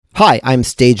Hi, I'm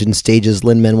Stage and Stage's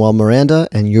Lin-Manuel Miranda,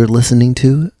 and you're listening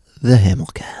to the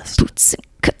Hamilcast. Boots and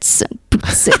cuts and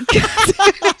boots and cuts.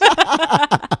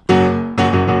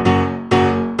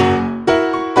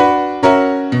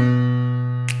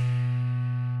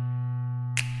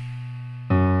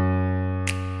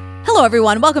 Hello,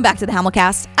 everyone. Welcome back to the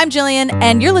Hamilcast. I'm Jillian,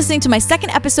 and you're listening to my second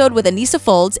episode with Aneesa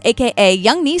Folds, aka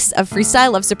young niece of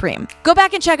Freestyle Love Supreme. Go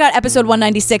back and check out episode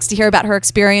 196 to hear about her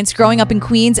experience growing up in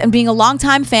Queens and being a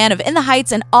longtime fan of In the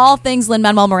Heights and all things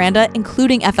Lin-Manuel Miranda,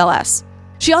 including FLS.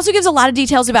 She also gives a lot of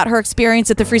details about her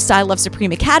experience at the Freestyle Love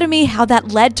Supreme Academy, how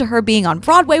that led to her being on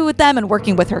Broadway with them and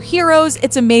working with her heroes.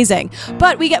 It's amazing.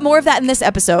 But we get more of that in this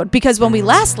episode, because when we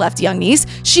last left young niece,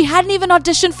 she hadn't even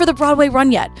auditioned for the Broadway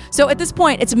run yet. So at this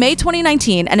point, it's May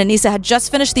 2019, and Aneesa had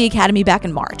just finished the Academy back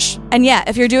in March. And yeah,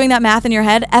 if you're doing that math in your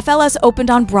head, FLS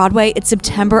opened on Broadway in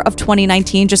September of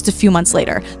 2019, just a few months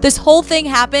later. This whole thing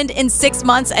happened in 6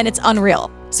 months, and it's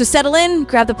unreal. So settle in,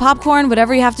 grab the popcorn,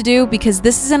 whatever you have to do, because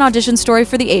this is an audition story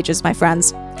for the ages, my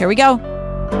friends. Here we go.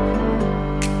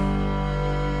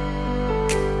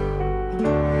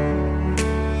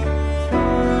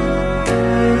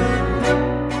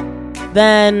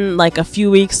 Then, like a few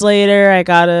weeks later, I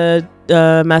got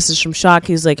a message from Shock.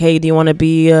 He's like, hey, do you want to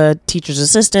be a teacher's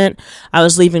assistant? I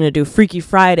was leaving to do Freaky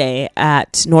Friday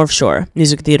at North Shore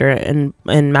Music Theater in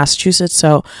Massachusetts,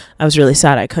 so I was really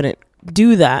sad I couldn't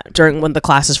do that during when the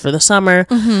classes for the summer.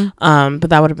 But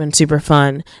that would have been super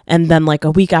fun. And then like a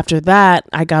week after that,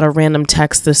 I got a random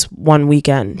text this one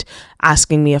weekend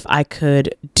asking me if I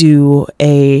could do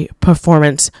a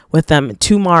performance with them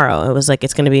tomorrow. It was like,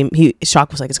 it's gonna be, Shock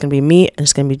was like, it's gonna be me and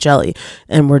it's gonna be Jelly,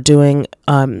 and we're doing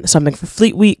something for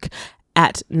Fleet Week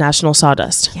at National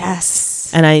Sawdust.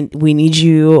 Yes. And we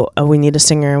need a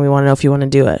singer, and we want to know if you want to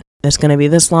do it. It's gonna be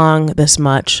this long, this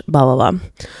much, blah blah blah.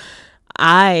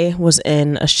 I was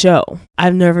in a show.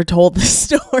 I've never told this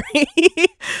story,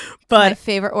 but my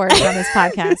favorite word on this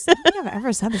podcast. I don't think I've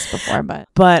ever said this before,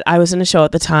 but I was in a show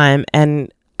at the time,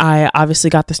 and I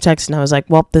obviously got this text, and I was like,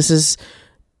 well, this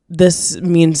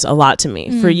means a lot to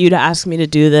me. For you to ask me to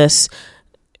do this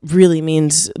really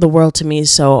means the world to me.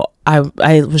 So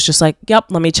I was just like,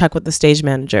 yep, let me check with the stage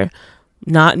manager.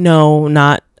 Not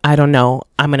I don't know.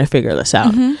 I'm going to figure this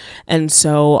out. And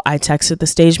so I texted the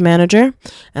stage manager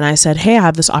and I said, hey, I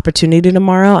have this opportunity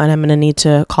tomorrow and I'm going to need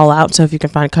to call out. So if you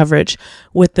can find coverage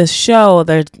with this show,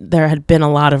 there had been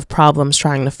a lot of problems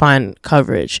trying to find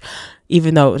coverage.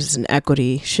 Even though it was an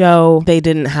equity show, they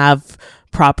didn't have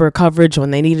proper coverage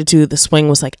when they needed to. The swing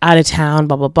was like out of town,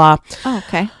 blah, blah, blah. Oh,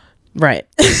 okay. Right.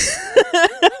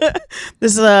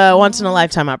 This is a once in a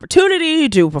lifetime opportunity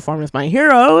to perform with my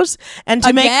heroes and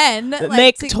to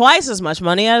make twice as much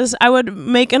money as I would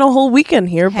make in a whole weekend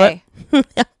here. Hey. But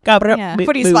yeah.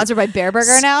 What are you sponsored by Bear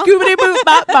Burger now?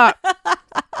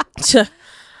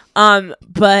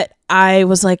 But I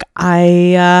was like,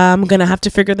 I'm gonna have to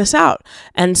figure this out.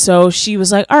 And so she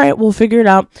was like, all right, we'll figure it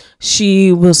out.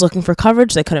 She was looking for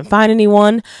coverage. They couldn't find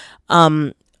anyone.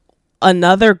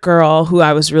 Another girl who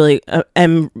I was really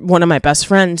and one of my best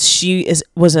friends,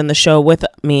 was in the show with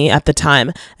me at the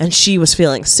time, and she was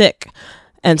feeling sick,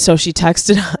 and so she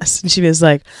texted us and she was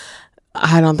like,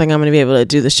 I don't think I'm going to be able to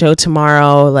do the show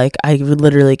tomorrow, like I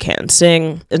literally can't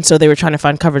sing. And so they were trying to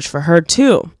find coverage for her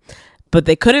too, but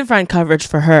they couldn't find coverage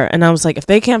for her. And I was like, if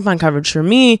they can't find coverage for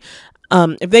me,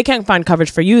 if they can't find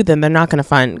coverage for you, then they're not going to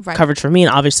find coverage for me.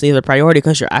 And obviously the priority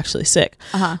because you're actually sick.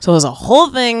 So it was a whole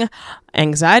thing,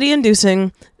 anxiety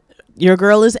inducing. Your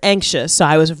girl is anxious. So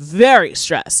I was very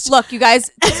stressed. Look, you guys,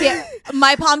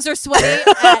 my palms are sweaty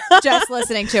at just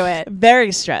listening to it.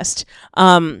 Very stressed.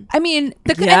 I mean, and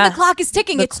the clock is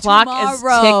ticking. The it's clock tomorrow. is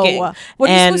ticking. What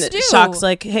are you supposed to do? Shock's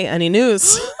like, hey, any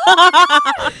news?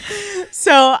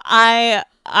 So I'm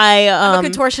a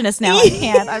contortionist now. I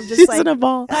can't. I'm just like a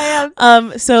ball. I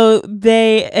am. So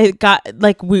I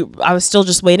was still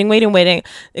just waiting.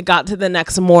 It got to the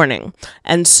next morning,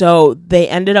 and so they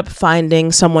ended up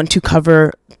finding someone to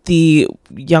cover the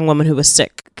young woman who was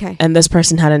sick. Okay. And this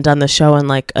person hadn't done the show in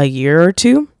like a year or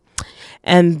two,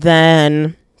 and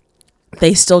then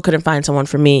they still couldn't find someone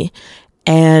for me,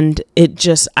 and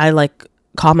I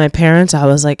called my parents. I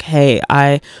was like, hey,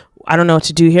 I don't know what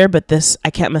to do here, but I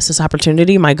can't miss this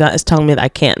opportunity. My gut is telling me that I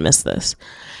can't miss this.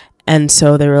 And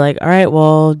so they were like, all right,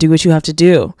 well, do what you have to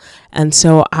do. And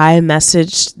so I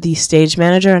messaged the stage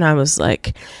manager and I was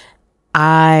like,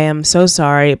 I am so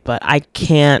sorry, but I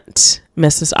can't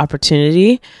miss this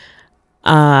opportunity.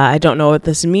 I don't know what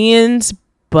this means,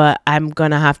 but I'm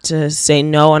going to have to say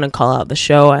no and call out the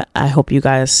show. I hope you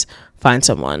guys find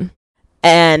someone.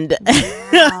 And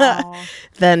Wow.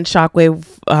 then Shockwave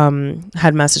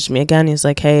had messaged me again. He's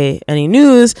like, hey, any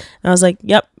news? And I was like,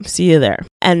 yep, see you there.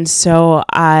 And so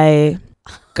I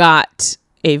got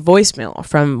a voicemail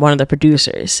from one of the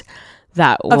producers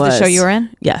that Of was the show you were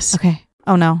in? Yes. Okay.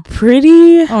 Oh no.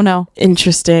 Pretty Oh no.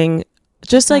 interesting,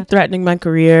 just like threatening my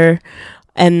career,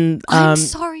 and I'm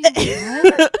sorry.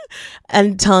 What?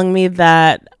 and telling me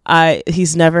that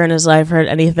he's never in his life heard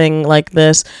anything like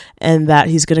this, and that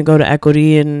he's gonna go to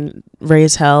Equity and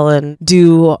raise hell and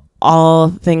do all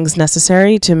things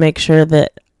necessary to make sure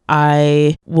that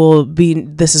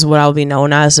this is what I'll be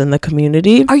known as in the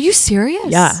community. Are you serious?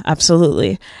 Yeah,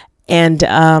 absolutely.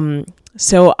 And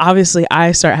so obviously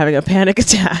I start having a panic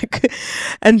attack.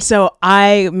 And so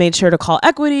I made sure to call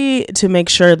Equity to make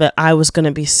sure that I was going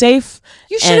to be safe.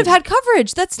 You should have had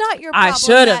coverage. That's not your problem. I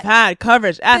should have had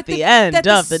coverage at the end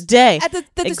of the day. That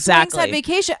the exactly. Swings had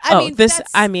vacation.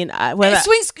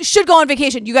 Swings should go on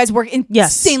vacation. You guys work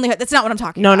insanely hard. That's not what I'm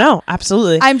talking about. No,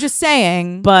 absolutely. I'm just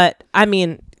saying. But I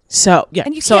mean, so yeah.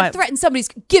 And you can't threaten somebody's.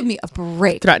 Give me a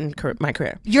break. Threaten my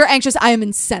career. You're anxious. I am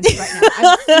incensed right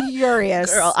now. I'm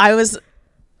furious. Girl, I was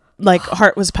like,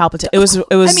 heart was palpitating. It was.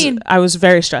 I mean, I was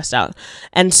very stressed out,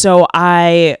 and so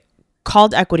I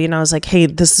called Equity and I was like, hey,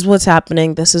 this is what's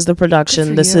happening. This is the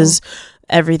production. This is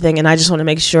everything, and I just want to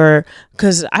make sure,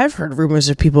 because I've heard rumors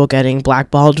of people getting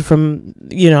blackballed from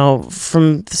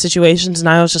the situations, and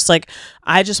I was just like,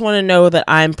 I just want to know that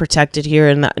I'm protected here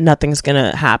and that nothing's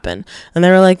gonna happen. And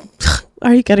they were like,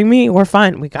 are you kidding me? We're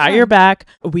fine. We got your back.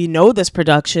 We know this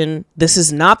production. This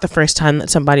is not the first time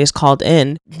that somebody is called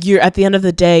in. At the end of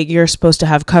the day, you're supposed to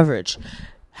have coverage.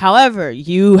 However,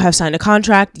 you have signed a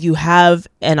contract. You have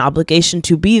an obligation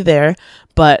to be there.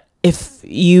 But if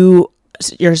you're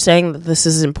saying that this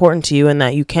is important to you and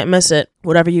that you can't miss it,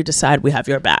 whatever you decide, we have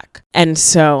your back. And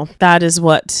so that is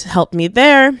what helped me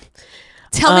there.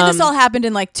 Tell me this all happened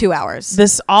in like 2 hours.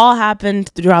 This all happened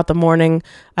throughout the morning.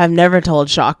 I've never told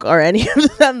Shock or any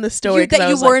of them the story. That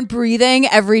you weren't breathing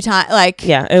every time. Like,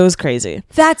 yeah, it was crazy.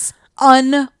 That's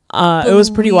unbelievable. It was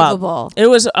pretty wild. It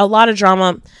was a lot of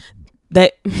drama.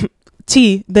 They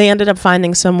ended up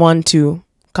finding someone to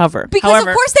cover. Because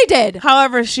of course they did.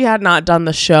 However, she had not done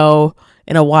the show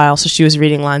in a while, so she was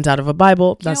reading lines out of a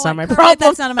Bible. That's not my problem.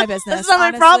 That's none of my business. That's not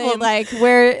my problem. Like,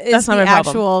 where is the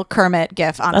actual Kermit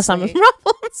gif? Honestly, that's not my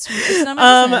problem. It's none of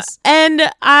my business.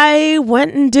 And I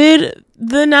went and did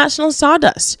the National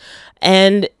Sawdust,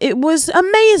 and it was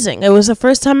amazing. It was the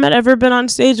first time I'd ever been on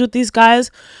stage with these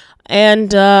guys,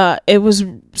 and it was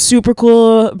super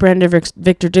cool. Brandon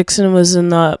Victor Dixon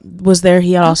was there.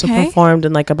 He had also performed,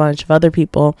 and like a bunch of other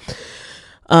people.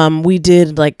 We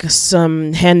did like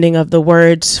some handing of the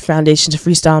words, Foundation to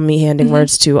Freestyle, me handing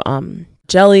words to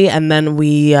Jelly, and then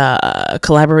we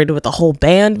collaborated with the whole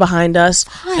band behind us.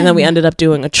 Fun. And then we ended up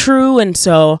doing a true, and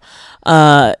so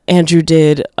Andrew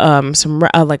did some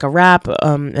like a rap,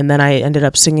 and then I ended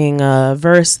up singing a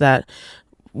verse that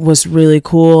was really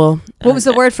cool. What was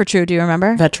the word for true? Do you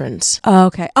remember? Veterans. Oh,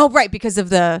 okay. Oh, right, because of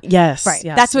the right.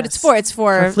 That's what it's for. It's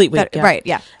for Fleet Week, right?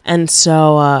 Yeah. And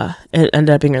so it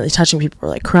ended up being really touching. People were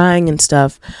like crying and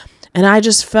stuff, and I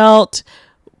just felt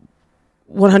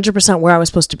 100% where I was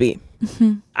supposed to be.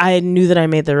 Mm-hmm. I knew that I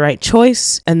made the right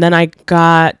choice, and then I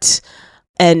got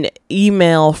an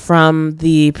email from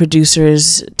the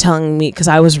producers telling me, because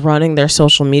I was running their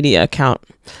social media account.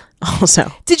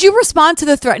 Also, did you respond to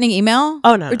the threatening email?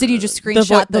 Oh no! Or did you just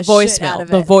screenshot the voicemail? Shit out of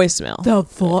the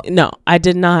voicemail. No, I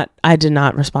did not. I did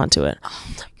not respond to it.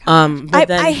 Oh my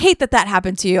God. I hate that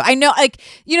happened to you. I know, like,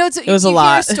 it was a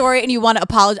lot. Hear a story and you want to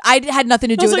apologize. I had nothing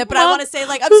to do with it, but I want to say,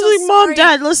 like, I'm so sorry. Mom,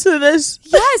 Dad, listen to this.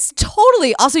 Yes,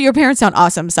 totally. Also, your parents sound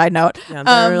awesome. Side note. Yeah,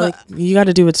 they were like, you got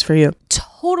to do what's for you.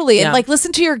 Totally. Yeah. And like,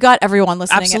 listen to your gut, everyone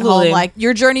listening at home. Like,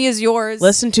 your journey is yours.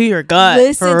 Listen to your gut.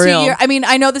 I mean,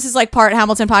 I know this is like part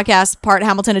Hamilton podcast, part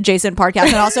Hamilton adjacent podcast,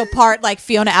 and also part like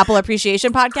Fiona Apple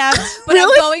appreciation podcast. But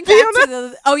really? I'm going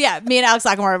back to me and Alex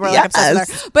Lackamore were like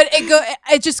obsessed with her. But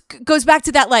it just goes back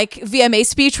to that like VMA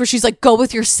speech where she's like, go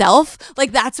with yourself.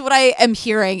 Like, that's what I am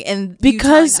hearing. And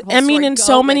because I mean, in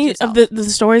so many of the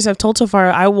stories I've told so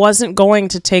far, I wasn't going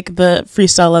to take the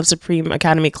Freestyle Love Supreme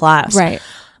Academy class. Right.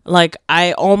 Like,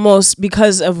 I almost,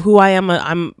 because of who I am,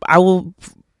 I will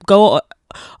go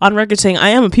on record saying I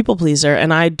am a people pleaser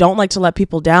and I don't like to let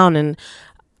people down. And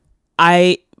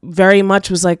I very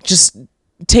much was like, just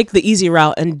take the easy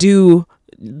route and do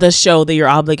the show that you're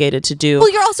obligated to do.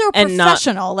 Well, you're also a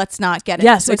professional. Let's not get it.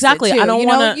 Yes, exactly. I don't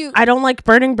want to. I don't like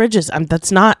burning bridges.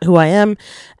 That's not who I am,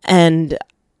 and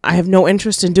I have no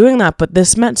interest in doing that. But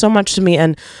this meant so much to me,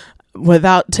 and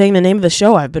without saying the name of the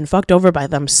show, I've been fucked over by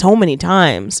them so many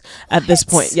times at this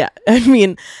point. Yeah. I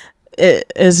mean,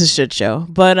 it is a shit show.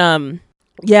 But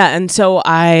yeah, and so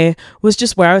I was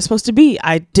just where I was supposed to be.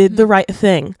 I did the right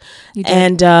thing. You did.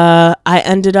 And I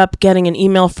ended up getting an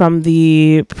email from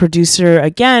the producer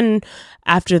again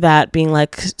after that, being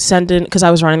like, send in, because I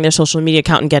was running their social media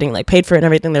account and getting like paid for it and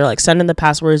everything. They're like, send in the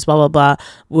passwords, blah blah blah.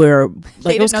 We're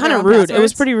like, it was kind of rude. Passwords? It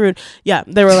was pretty rude. Yeah,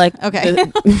 they were like,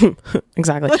 okay,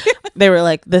 exactly. They were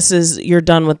like, this is, you're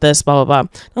done with this, blah blah blah.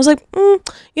 I was like,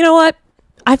 you know what?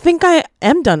 I think I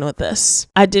am done with this.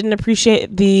 I didn't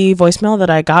appreciate the voicemail that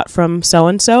I got from so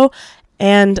and so.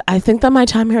 And I think that my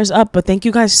time here is up. But thank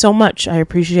you guys so much. I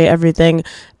appreciate everything.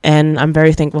 And I'm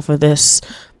very thankful for this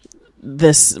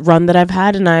run that I've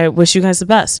had. And I wish you guys the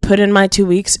best. Put in my 2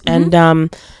 weeks. And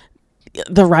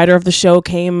the writer of the show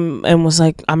came and was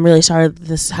like, I'm really sorry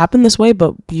this happened this way,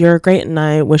 but you're great. And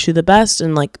I wish you the best.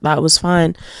 And like, that was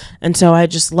fine. And so I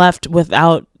just left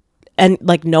without and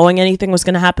like knowing anything was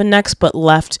going to happen next, but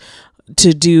left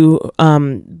to do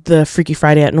the Freaky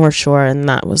Friday at North Shore, and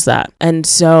that was that. And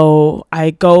so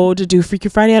I go to do Freaky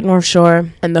Friday at North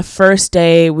Shore, and the first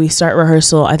day we start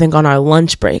rehearsal, I think on our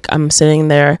lunch break, I'm sitting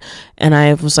there and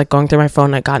I was like going through my phone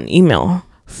and I got an email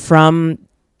from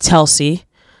Telsey,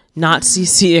 not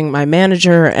CCing my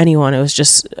manager or anyone. It was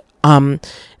just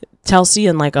Telsey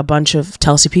and like a bunch of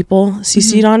Telsey people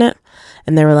CC'd on it.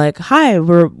 And they were like, hi,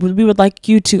 we would like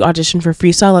you to audition for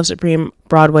Freestyle of Supreme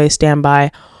Broadway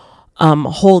standby.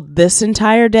 Hold this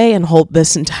entire day and hold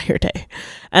this entire day.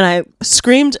 And I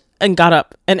screamed and got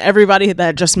up. And everybody that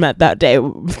I just met that day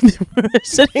were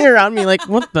sitting around me like,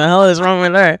 what the hell is wrong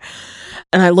with her?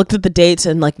 And I looked at the dates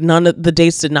and like none of the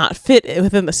dates did not fit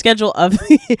within the schedule of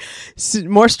the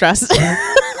more stress.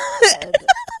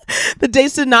 The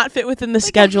dates did not fit within the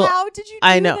schedule. How did you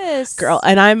do this? Girl.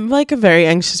 And I'm like a very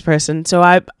anxious person. So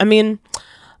I mean,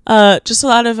 just a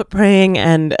lot of praying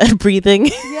and breathing.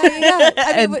 Yeah.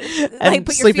 I mean, like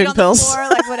put your feet on pills. The floor,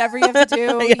 like whatever you have to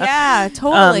do. yeah,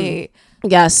 totally.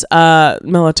 Yes,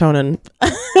 melatonin. I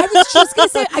was just gonna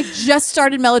say, I just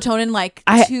started melatonin like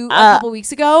a couple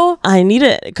weeks ago. I need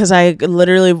it because I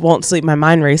literally won't sleep. My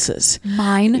mind races.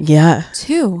 Mine, yeah,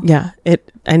 too. Yeah,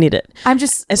 I need it. I'm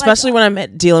just especially when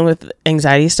I'm dealing with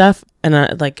anxiety stuff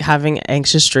and like having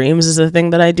anxious dreams is a thing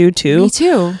that I do too. Me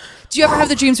too. Do you ever have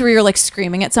the dreams where you're like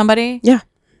screaming at somebody? Yeah,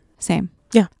 same.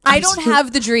 Yeah. I don't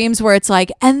have the dreams where it's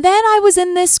like, and then I was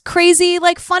in this crazy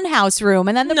like funhouse room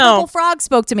and then the purple frog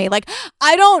spoke to me. Like,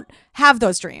 I don't have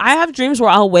those dreams. I have dreams where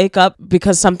I'll wake up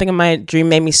because something in my dream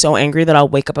made me so angry that I'll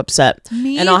wake up upset.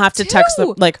 Me and I'll have to text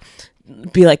them, like,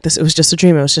 be like, this, it was just a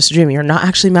dream. It was just a dream. You're not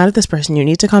actually mad at this person. You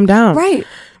need to calm down. Right.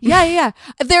 Yeah.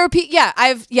 Therapy. Yeah.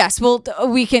 We'll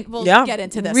get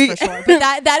into this for sure. But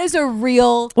that is a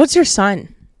real. What's your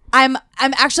sign? I'm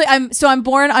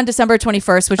born on December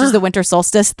 21st, which is the winter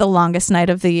solstice, the longest night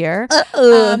of the year.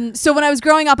 So when I was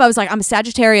growing up, I was like, I'm a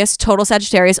Sagittarius, total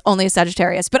Sagittarius, only a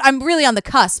Sagittarius. But I'm really on the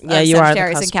cusp of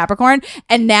Sagittarius and Capricorn.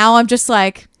 And now I'm just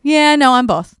like, yeah, no, I'm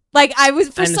both. Like I was,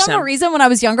 for some reason when I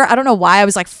was younger, I don't know why I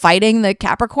was like fighting the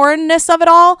Capricornness of it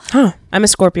all. I'm a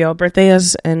Scorpio. Birthday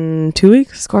is in 2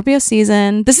 weeks. Scorpio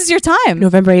season. This is your time.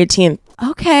 November 18th.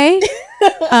 Okay.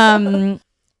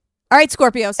 All right,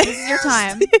 Scorpio. So this is your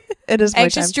time. It is my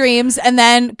anxious time. Dreams, and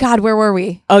then God, where were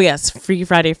we? Oh yes, Freaky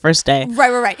Friday, first day.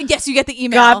 Right. Yes, you get the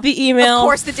email. Got the email. Of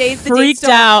course, the dates. Freaked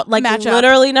out. Like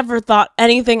literally never thought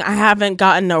anything. I haven't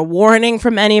gotten a warning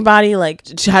from anybody. Like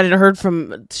hadn't heard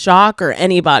from Shock or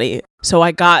anybody. So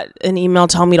I got an email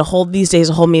telling me to hold these days,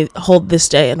 hold this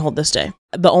day, and hold this day.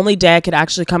 The only day I could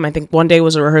actually come, I think one day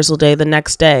was a rehearsal day. The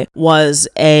next day was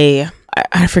I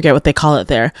forget what they call it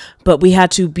there, but we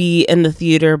had to be in the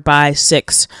theater by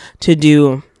 6 to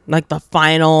do like the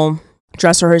final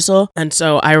dress rehearsal. And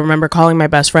so I remember calling my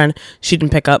best friend. She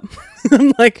didn't pick up.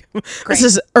 I'm like, this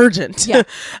is urgent. Yeah.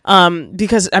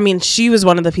 Because I mean, she was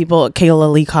one of the people, Kayla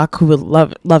Leacock, who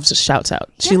loves to shout out.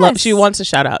 She wants to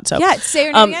shout out. So yeah, say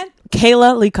her name again.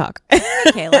 Kayla Leacock.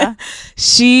 Kayla.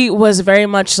 She was very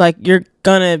much like, you're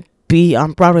gonna be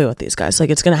on Broadway with these guys, like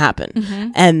it's gonna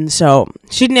happen. And so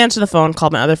she didn't answer the phone.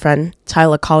 Called my other friend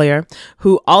Tyler Collier,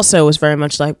 who also was very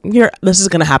much like, this is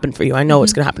gonna happen for you. I know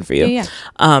it's gonna happen for you. Yeah.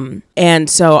 And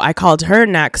so I called her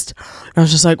next and I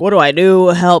was just like, what do I do?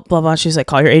 Help, blah blah. She's like,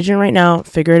 call your agent right now,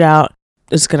 figure it out,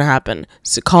 it's gonna happen.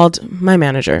 So called my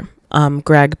manager,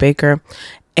 Greg Baker,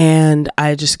 and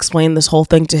I just explained this whole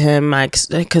thing to him. I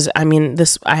explained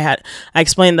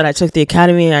that I took the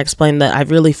academy. I explained that I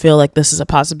really feel like this is a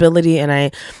possibility,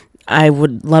 and I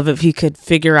would love if he could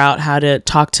figure out how to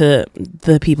talk to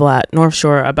the people at North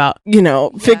Shore about,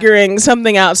 figuring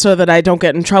something out so that I don't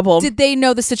get in trouble. Did they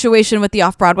know the situation with the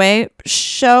off-Broadway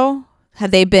show?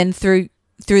 Had they been through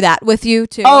through that with you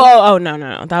too? Oh,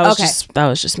 no. That was Okay. that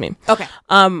was just me. Okay.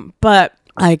 But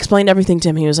I explained everything to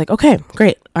him. He was like, okay,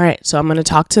 great. All right. So I'm going to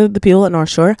talk to the people at North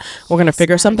Shore. We're going to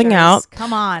figure something out.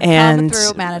 Come on. And come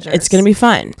through, managers. it's going to be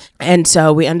fine. And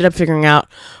so we ended up figuring out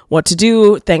what to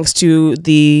do thanks to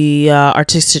the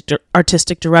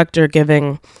artistic director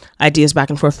giving ideas back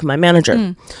and forth with my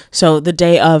manager. So the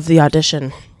day of the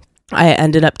audition, I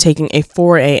ended up taking a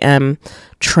 4 a.m.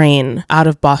 train out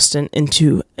of Boston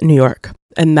into New York.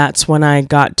 And that's when I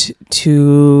got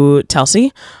to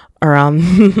Telsey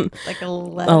around like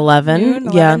 11.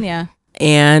 Noon, Yeah.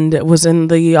 And was in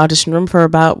the audition room for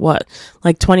about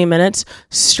 20 minutes,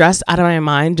 stressed out of my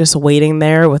mind, just waiting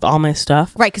there with all my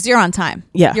stuff. Right, because you're on time.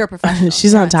 Yeah. You're a professional.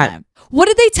 She's on time. What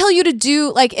did they tell you to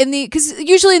do? Like because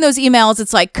usually in those emails,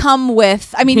 it's like, come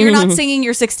with, I mean, you're not singing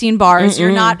your 16 bars.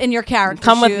 You're not in your character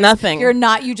Come with shoes. nothing. You're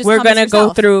not, you just we're come as gonna go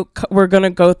yourself. through we're gonna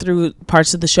go through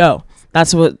parts of the show.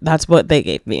 That's what they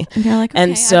gave me. And you're like, okay,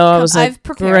 and so I was like, I've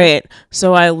prepared. great.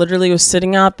 So I literally was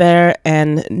sitting out there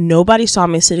and nobody saw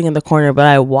me sitting in the corner, but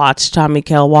I watched Tommy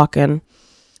Kail walk in.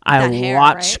 I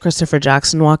watched Christopher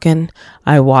Jackson walk in.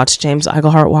 I watched James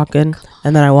Iglehart walk in.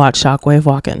 And then I watched Shockwave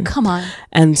walk in. Come on.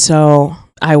 And so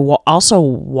I also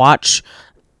watch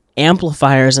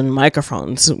amplifiers and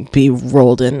microphones be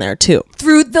rolled in there too.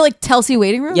 Through the Telsey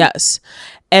waiting room? Yes.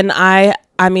 And I'm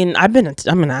an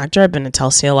actor. I've been to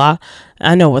Telsey a lot.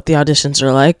 I know what the auditions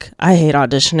are like. I hate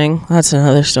auditioning. That's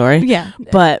another story. Yeah.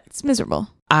 But it's miserable.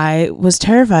 I was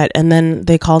terrified. And then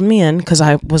they called me in because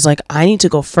I was like, I need to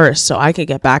go first so I could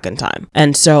get back in time.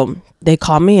 And so they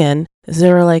called me in.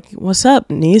 They were like, what's up,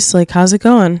 niece? Like, how's it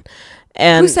going?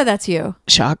 And who said that to you?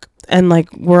 Shock. And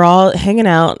we're all hanging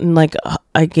out, and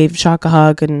I gave Shock a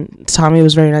hug, and Tommy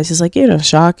was very nice. He's like,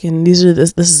 Shock, and these are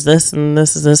this is this, and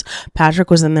this is this. Patrick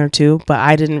was in there too, but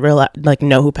I didn't realize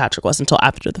know who Patrick was until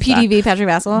after the PDV, fact. Patrick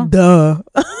Vassal. Duh.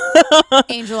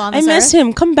 Angel on this I miss earth.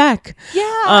 him. Come back.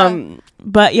 Yeah.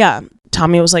 But yeah,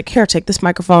 Tommy was like, here, take this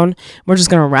microphone. We're just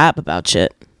gonna rap about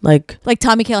shit. Like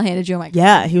Tommy Kail handed you a microphone.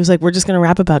 Yeah, he was like, we're just gonna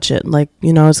rap about shit.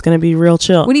 It's gonna be real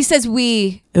chill. When he says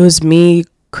we, it was me,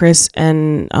 Chris,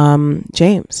 and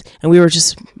James, and we were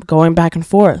just going back and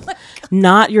forth.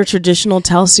 Not your traditional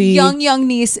Telsey. young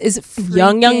niece is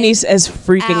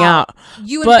freaking out.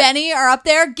 You and Benny are up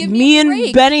there. Give me a break.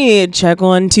 And Benny, check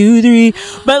 1, 2, 3.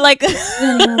 But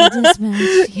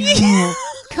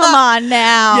come on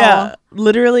now. Yeah,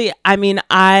 literally. I mean,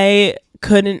 I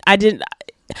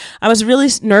was really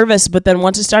nervous, but then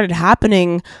once it started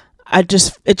happening, it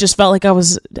just felt like I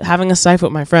was having a sight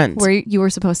with my friends. Where you were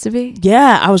supposed to be?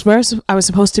 Yeah, I was where I was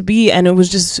supposed to be, and it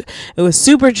was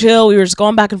super chill. We were just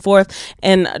going back and forth,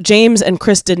 and James and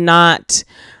Chris did not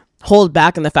hold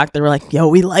back in the fact that they were like, yo,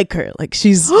 we like her,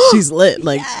 she's lit,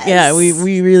 yes. Yeah,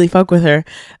 we really fuck with her.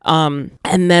 And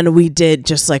then we did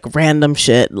just random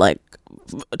shit.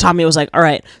 Tommy was like, all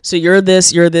right, so you're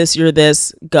this,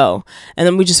 go. And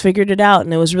then we just figured it out,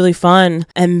 and it was really fun.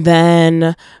 And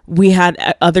then we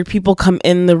had other people come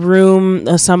in the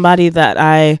room. Somebody that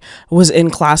I was in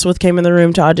class with came in the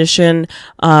room to audition.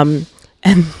 And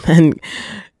then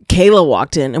Kayla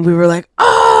walked in, and we were like,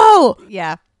 oh!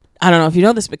 Yeah. I don't know if you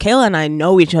know this, but Kayla and I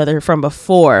know each other from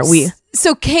before.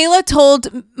 So Kayla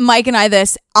told Mike and I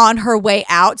this on her way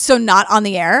out, so not on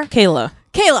the air. Kayla.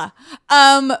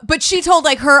 But she told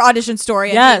her audition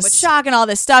story and yes. with Shock and all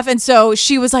this stuff, and so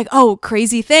she was like, oh,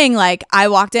 crazy thing, I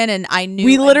walked in and I knew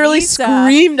we literally Aneesa.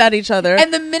 Screamed at each other,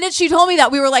 and the minute she told me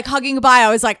that, we were hugging goodbye. I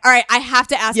was like, all right, I have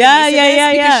to ask Aneesa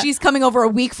this because she's coming over a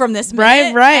week from this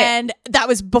minute, right, and that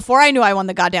was before I knew I won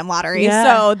the goddamn lottery.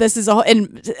 So this is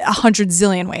in 100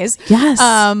 zillion ways. Yes.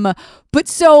 But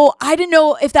so I didn't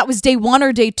know if that was day 1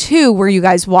 or day 2 where you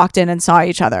guys walked in and saw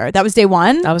each other. That was day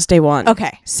 1? That was day 1.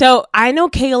 Okay. So I know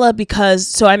Kayla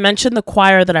because I mentioned the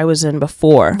choir that I was in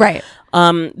before. Right.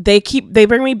 They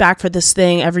bring me back for this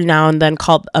thing every now and then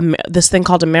called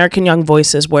American Young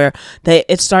Voices, where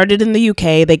it started in the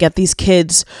UK. They get these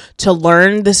kids to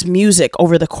learn this music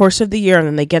over the course of the year, and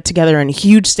then they get together in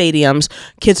huge stadiums,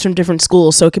 kids from different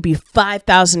schools. So it could be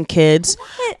 5,000 kids.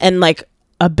 What? And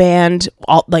a band,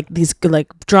 all these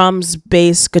drums,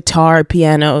 bass, guitar,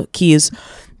 piano, keys,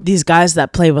 these guys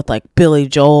that play with Billy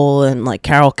Joel and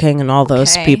Carole King and all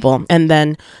those people, and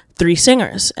then 3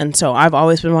 singers. And so I've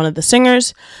always been one of the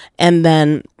singers, and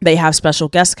then they have special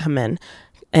guests come in,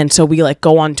 and so we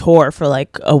go on tour for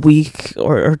a week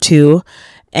or 2,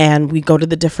 and we go to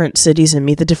the different cities and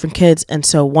meet the different kids. And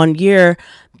so one year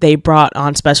they brought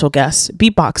on special guests,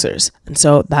 beatboxers. And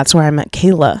so that's where I met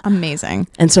Kayla. Amazing.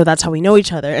 And so that's how we know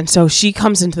each other. And so she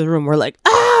comes into the room. We're like,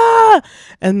 ah!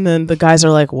 And then the guys are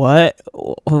like, what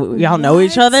y'all know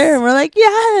each other? And we're like,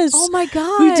 yes. Oh my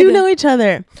God. We do know each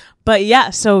other. But yeah,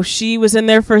 so she was in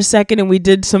there for a second and we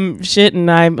did some shit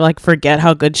and I like forget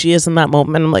how good she is in that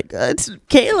moment. I'm like, it's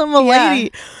Kayla, my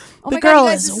lady. Oh the my girl God, you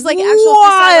guys, is this is like actual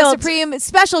Freestyle wild. Supreme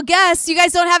special guest. You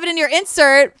guys don't have it in your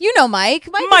insert. You know Mike.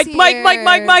 Mike.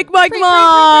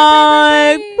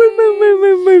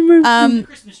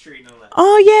 Christmas tree, no less.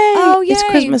 Oh yay! Oh, yay. It's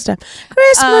Christmas time.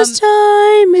 Christmas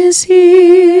time is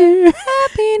here.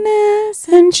 Happiness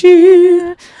And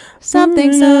cheer. something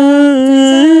my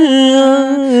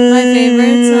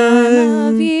favorite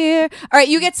time of year. All right,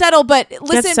 you get settled, but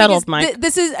listen. Get settled, because Mike.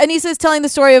 this is Aneesa's telling the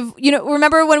story of,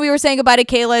 remember when we were saying goodbye to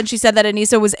Kayla and she said that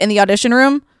Aneesa was in the audition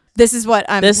room? This is what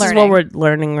I'm learning. This is what we're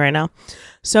learning right now.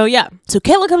 So yeah, so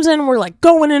Kayla comes in and we're like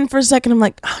going in for a second. I'm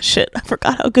like, oh shit, I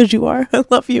forgot how good you are. I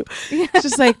love you. It's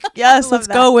just like, yes, let's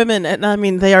go, women. And I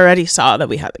mean, they already saw that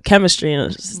we had the chemistry and it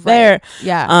was just there.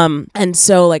 Yeah. And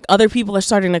so like other people are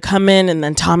starting to come in, and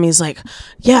then Tommy's like,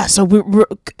 yeah, so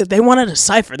they wanted a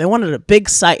cipher. They wanted a big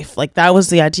cipher. Like that was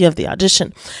the idea of the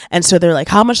audition. And so they're like,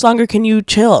 how much longer can you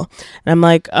chill? And I'm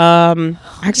like, I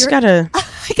gotta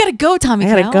go, Tommy.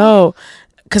 I gotta go.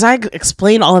 Because I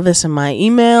explained all of this in my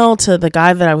email to the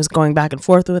guy that I was going back and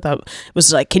forth with. I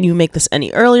was like, can you make this any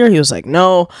earlier? He was like,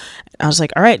 no. I was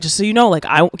like, all right, just so you know, like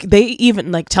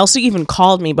Chelsea even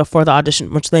called me before the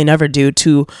audition, which they never do,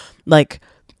 to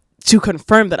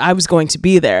confirm that I was going to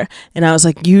be there. And I was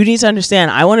like, you need to understand,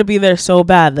 I want to be there so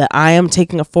bad that I am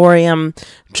taking a 4 a.m.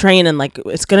 train and like,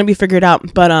 it's going to be figured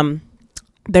out. But,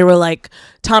 they were like,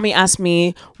 Tommy asked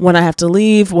me when I have to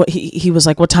leave. What he was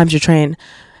like, what time's your train?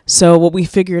 So what we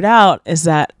figured out is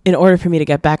that in order for me to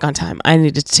get back on time, I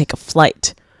needed to take a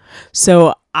flight.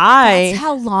 So That's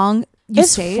how long you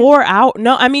it's stayed? 4 hours.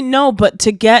 No, I mean, no, but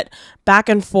to get back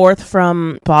and forth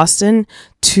from Boston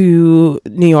to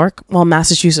New York, well,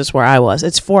 Massachusetts, where I was,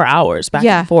 it's 4 hours back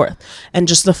and forth. And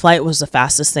just the flight was the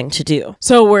fastest thing to do.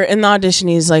 So we're in the audition.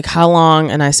 He's like, how long?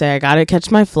 And I say, I got to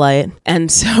catch my flight.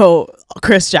 And so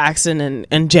Chris Jackson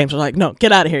and James were like, no,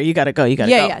 get out of here. You got to go. You got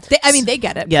to go. Yeah. They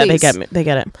get it. Yeah, please. They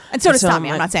get it. And so does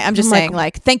Tommy. I'm not saying. I'm just saying,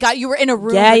 like, thank God you were in a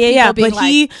room. with people being But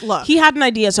like, look. he had an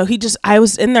idea. So I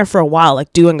was in there for a while,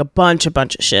 like doing a bunch of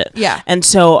shit. Yeah. And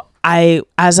so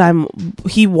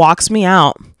he walks me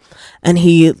out and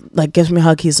he like gives me a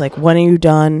hug. He's like, when are you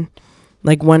done?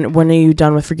 Like, when are you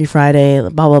done with Freaky Friday? Blah,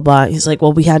 blah, blah. He's like,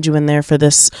 well, we had you in there for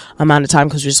this amount of time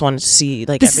because we just wanted to see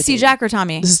like This everything. is C-Jack or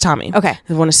Tommy? This is Tommy. Okay.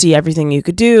 We want to see everything you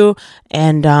could do.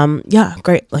 And yeah,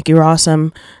 great. Like, you were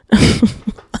awesome.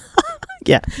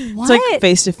 Yeah. What? It's like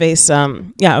face to face.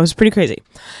 Yeah, it was pretty crazy.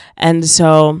 And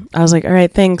so I was like, all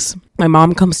right, thanks. My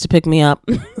mom comes to pick me up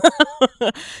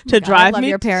to drive I love me.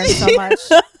 your parents so much.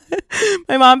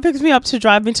 My mom picks me up to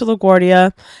drive me to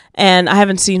LaGuardia, and I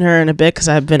haven't seen her in a bit because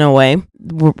I've been away.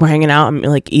 We're hanging out. I'm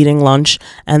like eating lunch,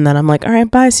 and then I'm like, all right,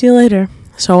 bye, see you later.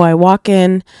 So I walk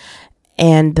in,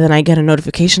 and then I get a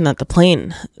notification that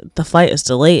the flight is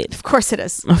delayed. Of course it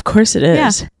is. Of course it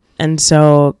is. Yeah. And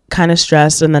so kind of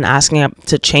stressed, and then asking up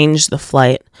to change the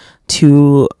flight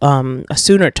to a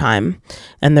sooner time.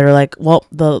 And they're like, well,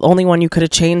 the only one you could have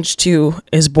changed to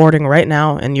is boarding right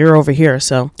now, and you're over here,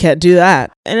 so can't do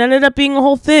that. It ended up being a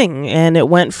whole thing, and it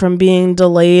went from being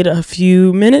delayed a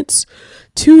few minutes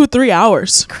to 3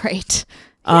 hours. Great.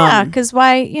 Yeah, because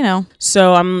why,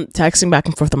 So I'm texting back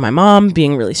and forth with my mom,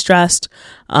 being really stressed.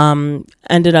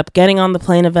 Ended up getting on the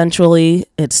plane eventually.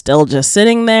 It's still just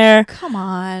sitting there. Come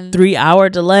on. 3 hour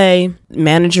delay.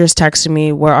 Managers texting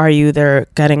me, where are you? They're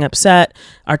getting upset.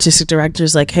 Artistic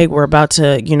director's like, hey, we're about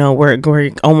to,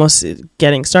 we're almost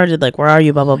getting started. Like, where are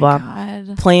you? Blah, blah, blah.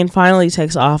 God. Plane finally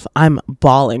takes off. I'm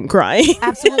bawling, crying.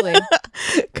 Absolutely.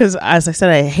 Because as I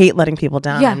said, I hate letting people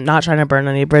down. Yeah. I'm not trying to burn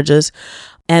any bridges.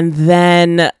 And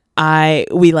then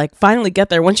we like finally get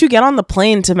there. Once you get on the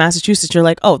plane to Massachusetts, you're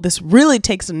like, oh, this really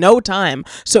takes no time.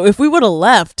 So if we would have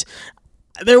left,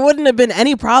 there wouldn't have been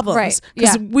any problems. Right.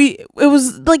 Because it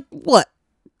was like, what?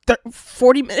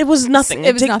 40 minutes. It was nothing.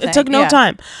 It took no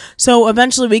time. So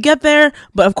eventually we get there,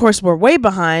 but of course we're way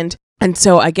behind. And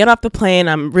so I get off the plane.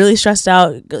 I'm really stressed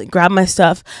out, grab my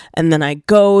stuff, and then I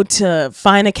go to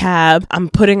find a cab. I'm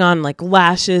putting on like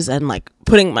lashes and like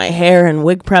putting my hair and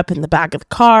wig prep in the back of the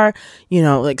car,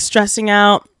 like stressing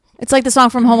out. It's like the song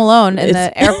from Home Alone in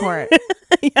the airport.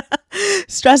 Yeah.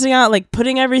 Stressing out, like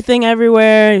putting everything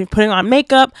everywhere, putting on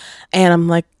makeup. And I'm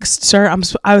like, sir,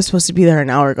 I was supposed to be there an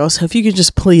hour ago. So if you could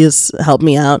just please help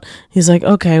me out. He's like,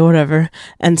 okay, whatever.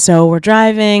 And so we're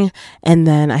driving, and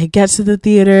then I get to the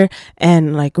theater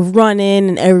and like run in,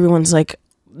 and everyone's like,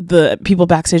 the people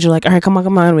backstage are like, all right, come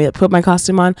on. We put my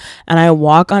costume on, and I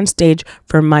walk on stage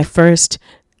for my first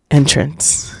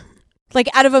entrance. like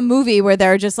out of a movie where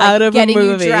they're just like getting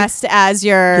you dressed as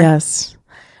your. Yes.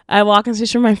 I walk on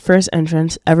stage for my first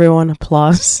entrance. Everyone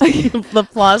applause.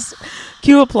 Applause.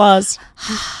 Cue applause.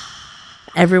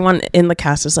 Everyone in the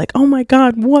cast is like, oh my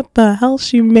God, what the hell?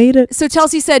 She made it. So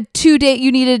Chelsea said you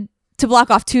needed to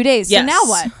block off 2 days. Yes. So now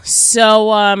what?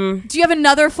 So, do you have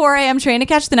another 4 a.m. train to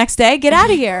catch the next day? Get out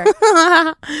of here.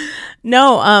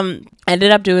 No, I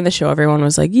ended up doing the show. Everyone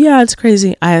was like, yeah, it's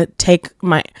crazy. I take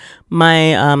my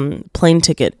plane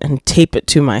ticket and tape it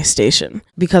to my station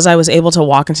because I was able to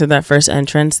walk into that first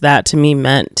entrance. That to me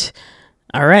meant,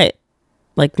 all right,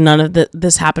 like none of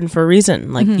this happened for a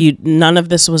reason. Like none of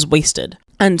this was wasted.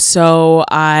 And so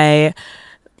I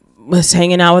was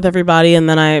hanging out with everybody, and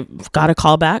then I got a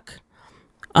call back.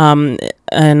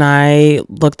 And I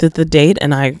looked at the date,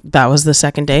 and that was the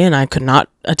second day, and I could not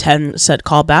attend said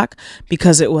callback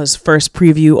because it was first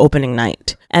preview opening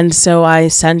night. And so I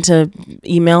sent an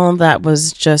email that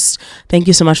was just, thank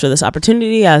you so much for this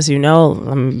opportunity. As you know,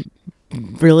 I'm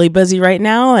really busy right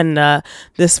now, and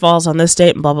this falls on this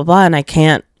date and blah, blah, blah. And I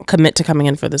can't commit to coming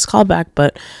in for this callback,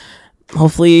 but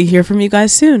hopefully hear from you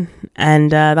guys soon.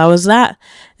 And that was that.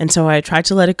 And so I tried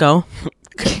to let it go.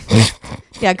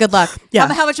 Yeah, good luck.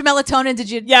 Yeah. How much melatonin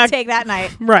did you take that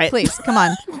night? Right. Please, come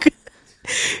on.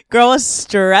 Girl was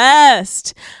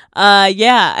stressed.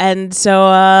 Yeah, and so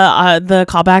the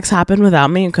callbacks happened without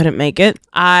me and couldn't make it.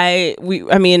 Time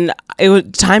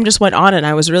just went on, and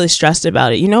I was really stressed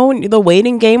about it. You know, the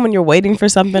waiting game when you're waiting for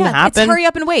something to happen. It's hurry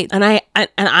up and wait. And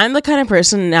I'm the kind of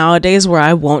person nowadays where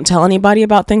I won't tell anybody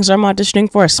about things I'm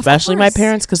auditioning for, especially my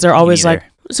parents, because they're always like,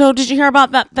 so did you hear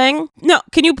about that thing? No,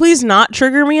 can you please not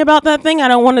trigger me about that thing? I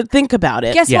don't want to think about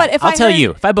it. Guess what? I'll tell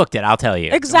you. If I booked it, I'll tell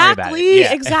you. Exactly.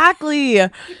 Exactly.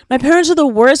 My parents are the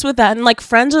worst with that, and like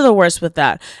friends are the worst with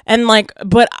that. And like,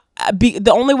 but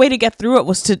the only way to get through it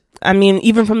was to,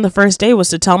 even from the first day, was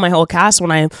to tell my whole cast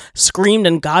when I screamed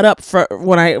and got up for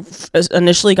when I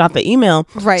initially got the email.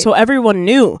 Right. So everyone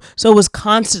knew. So it was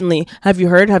constantly, have you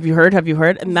heard? Have you heard? Have you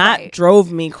heard? And that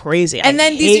drove me crazy. And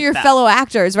then these are your fellow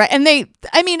actors, right? And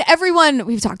everyone,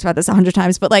 we've talked about this 100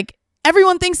 times, but like,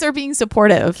 everyone thinks they're being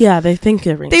supportive. Yeah, they think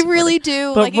they're being supportive. They really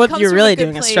do. But what you're really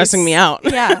doing is stressing me out.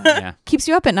 Yeah. Keeps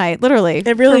you up at night, literally.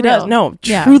 It really does. No,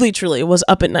 truly, it was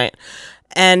up at night.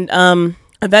 And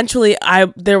eventually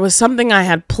there was something I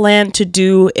had planned to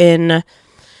do in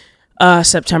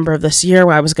September of this year,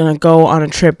 where I was going to go on a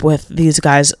trip with these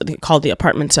guys called the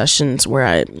Apartment Sessions,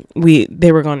 where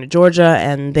they were going to Georgia,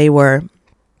 and they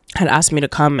had asked me to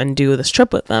come and do this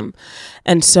trip with them.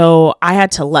 And so I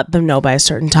had to let them know by a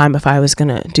certain time if I was going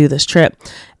to do this trip.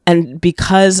 And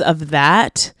because of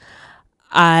that,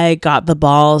 I got the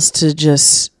balls to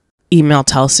just email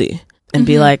Chelsea and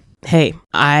be like, hey,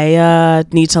 I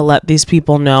need to let these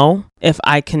people know if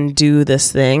I can do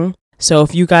this thing. So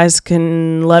if you guys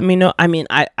can let me know,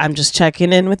 I'm just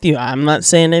checking in with you. I'm not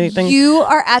saying anything. You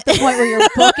are at the point where you're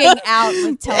booking out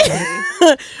with Chelsea.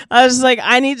 I was like,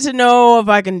 I need to know if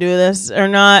I can do this or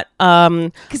not.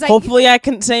 Hopefully I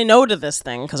can say no to this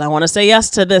thing, because I want to say yes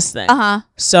to this thing.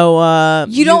 So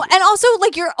you don't, and also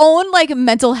like your own like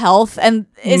mental health and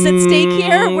is at stake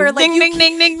here, where like you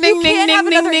can't have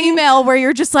another email where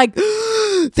you're just like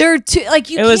they're too,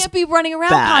 like you can't be running around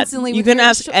constantly. You can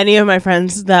ask any of my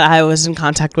friends that I was in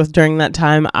contact with during that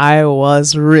time. I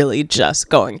was really just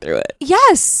going through it.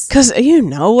 Yes, because you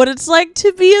know what it's like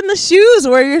to be in the shoes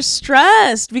where you're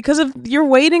stressed because you're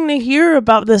waiting to hear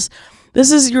about this.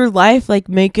 This is your life, like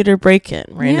make it or break it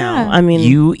right now.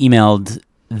 You emailed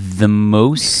the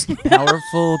most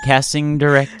powerful casting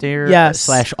director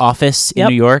 / office in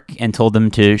New York and told them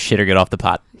to shit or get off the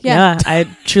pot. Yeah, I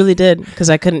truly did, because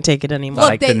I couldn't take it anymore.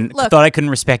 Thought I couldn't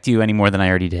respect you any more than I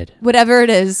already did. Whatever it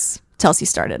is, Chelsea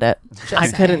started it. I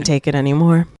couldn't take it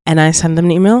anymore. And I sent them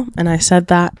an email and I said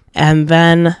that. And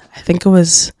then I think it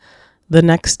was the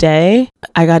next day,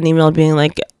 I got an email being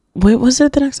like, wait, was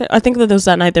it the next day? I think that it was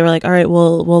that night. They were like, all right,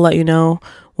 we'll let you know,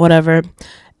 whatever.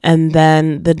 And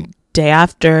then the day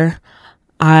after,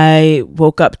 I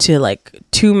woke up to like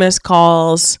 2 missed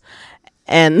calls,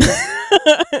 and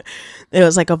it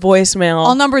was like a voicemail.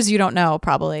 All numbers you don't know,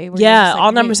 probably. Yeah,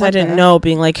 all numbers I didn't know,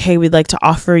 being like, hey, we'd like to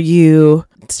offer you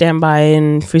standby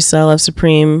in Freestyle Love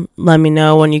Supreme. Let me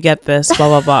know when you get this,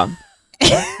 blah, blah, blah.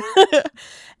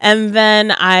 And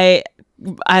then I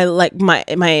like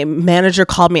my manager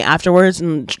called me afterwards,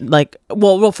 and like,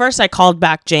 well, first I called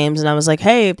back James and I was like,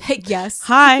 hey, yes,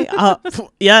 hi,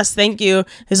 yes, thank you.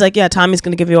 He's like, yeah, Tommy's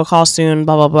gonna give you a call soon,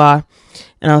 blah blah blah.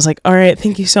 And I was like, all right,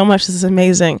 thank you so much, this is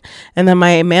amazing. And then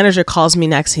my manager calls me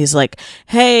next. He's like,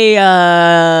 hey,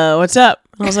 what's up?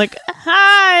 I was like,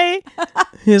 hi.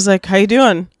 He was like, how you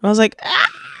doing? I was like,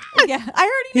 Yeah, I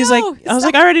already He's know. like, I was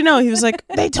like, I already know. He was like,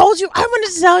 they told you. I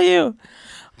wanted to tell you.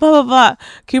 Blah, blah, blah.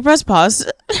 Can you press pause?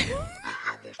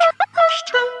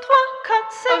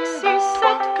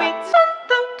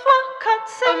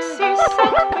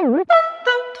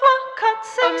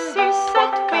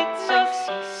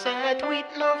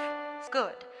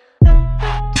 Good.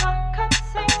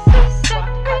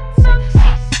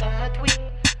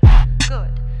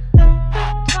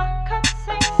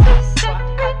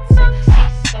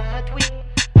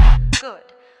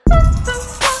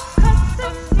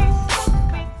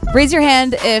 Raise your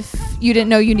hand if you didn't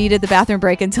know you needed the bathroom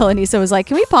break until Aneesa was like,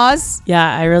 can we pause?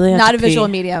 Yeah, I really had Not to a visual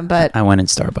pee. medium, but... I went in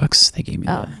Starbucks. They gave me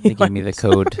the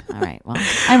code. All right, well,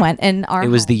 I went in our It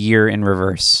was home. the year in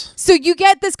reverse. So you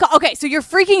get this call. Okay, so you're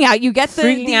freaking out. You get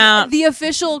Freaking out. the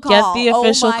official call. Get the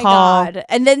official oh my call. God.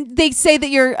 And then they say that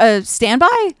you're a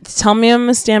standby? Tell me I'm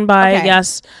a standby. Okay.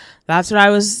 Yes. That's what I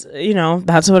was,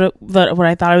 that's what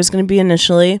I thought I was going to be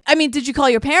initially. I mean, did you call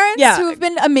your parents Yeah. who have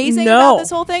been amazing No. about this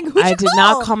whole thing? Who'd I you did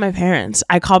not call my parents.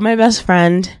 I called my best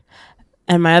friend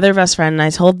and my other best friend, and I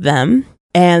told them.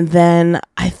 And then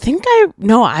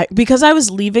because I was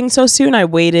leaving so soon, I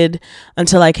waited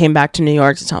until I came back to New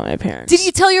York to tell my parents. Did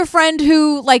you tell your friend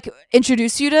who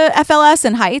introduced you to FLS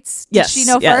and Heights? Did Yes, she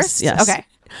know yes, first? yes. Okay.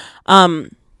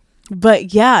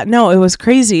 But yeah, no, it was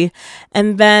crazy.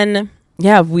 And then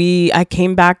I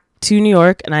came back to New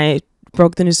York and I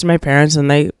broke the news to my parents, and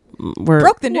they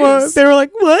Broke the news? They were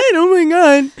like, "What? Oh my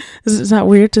God!" Is that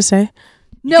weird to say?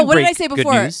 No, can what did I break say good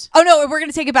before? news. Oh no, we're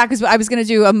gonna take it back because I was gonna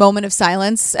do a moment of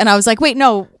silence, and I was like, wait,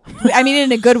 no, I mean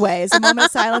in a good way. Is a moment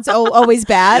of silence always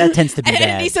bad? That tends to be and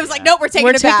bad. Aneesa was like, no, we're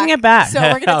taking it back. So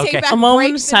we're gonna Okay. take back A moment break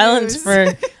of the silence news.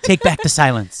 for Take back the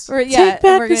silence. We're back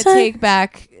gonna the take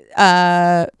back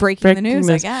breaking the news,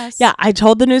 I guess. Yeah, I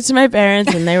told the news to my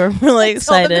parents, and they were really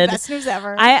Told them excited. the best news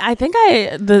ever. I think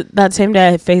that same day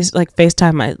I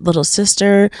FaceTime my little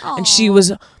sister, and she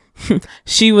was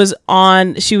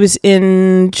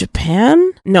in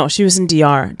Japan. No, she was in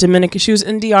DR, Dominican. She was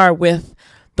in DR with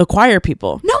the choir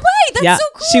people. No way, that's so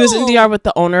cool. She was in DR with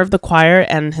the owner of the choir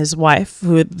and his wife,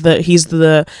 he's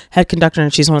the head conductor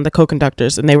and she's one of the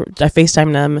co-conductors. And I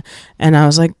FaceTimed them, and I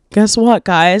was like, "Guess what,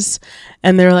 guys?"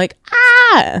 And they were like,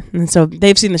 "Ah!" And so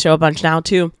they've seen the show a bunch now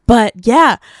too. But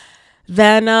yeah.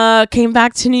 Then came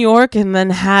back to New York, and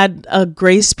then had a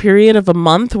grace period of a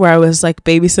month where I was like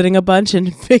babysitting a bunch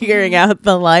and figuring out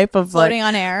the life of floating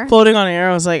on air. Floating on air.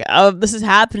 I was like, oh, this is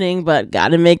happening, but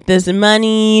gotta make this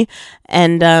money.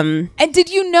 And did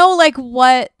you know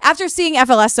what after seeing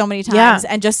FLS so many times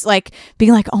and just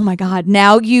being like, oh my God,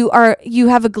 now you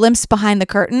have a glimpse behind the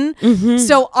curtain. Mm-hmm.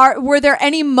 So were there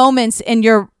any moments in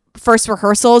your first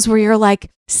rehearsals where you're like,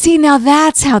 see, now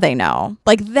that's how they know.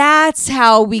 That's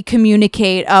how we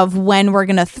communicate of when we're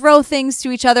going to throw things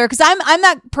to each other. Because I'm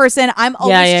that person. I'm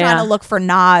always trying to look for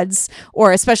nods,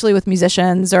 or especially with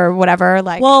musicians or whatever.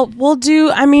 Well,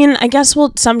 I guess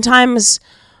sometimes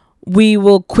we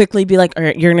will quickly be like, all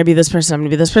right, you're going to be this person. I'm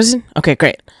going to be this person. Okay,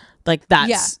 great.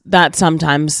 That's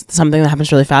sometimes something that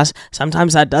happens really fast.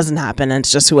 Sometimes that doesn't happen, and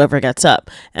it's just whoever gets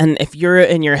up. And if you're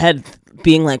in your head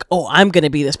being like, oh, I'm going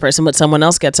to be this person, but someone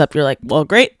else gets up, you're like, well,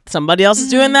 great. Somebody else is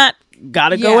doing that.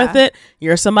 Gotta go with it.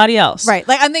 You're somebody else. Right.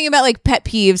 I'm thinking about pet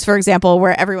peeves, for example,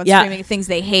 where everyone's screaming things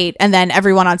they hate, and then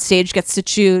everyone on stage gets to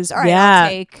choose. All right, I'll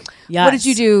take. Yes. What did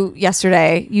you do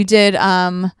yesterday? You did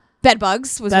bed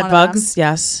bugs was one of them.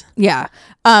 Yes. Yeah.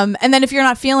 And then if you're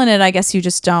not feeling it, I guess you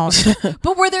just don't.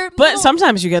 But were there... But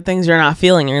sometimes you get things you're not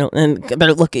feeling, and they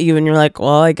look at you and you're like,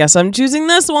 well, I guess I'm choosing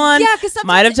this one. Yeah, because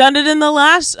might have done it in the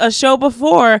last show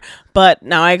before, but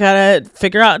now I gotta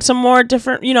figure out some more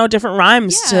different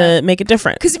rhymes to make it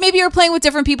different. Because maybe you're playing with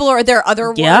different people, or are there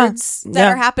other words that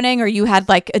are happening, or you had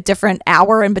a different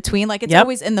hour in between. It's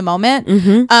always in the moment.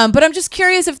 Mm-hmm. But I'm just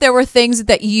curious if there were things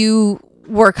that you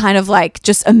were kind of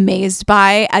just amazed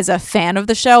by as a fan of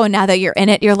the show, and now that you're in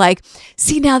it, you're like,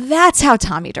 see, now that's how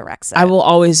Tommy directs it. I will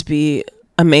always be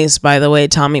amazed by the way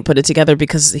Tommy put it together,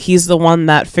 because he's the one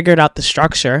that figured out the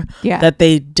structure that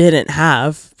they didn't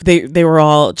have. They were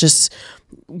all just,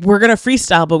 we're gonna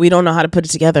freestyle, but we don't know how to put it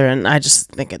together, and I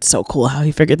just think it's so cool how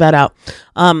he figured that out.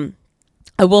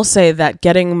 I will say that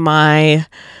getting my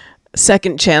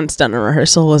second chance done in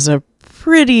rehearsal was a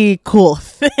pretty cool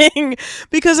thing,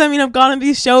 because I've gone to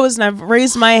these shows and I've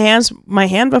raised my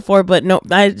hand before, but no,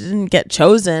 I didn't get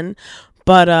chosen.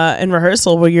 But in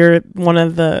rehearsal, where you're one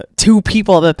of the two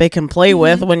people that they can play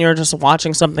with when you're just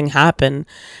watching something happen,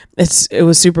 it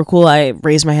was super cool. I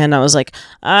raised my hand. I was like,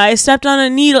 I stepped on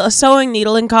a sewing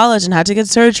needle in college and had to get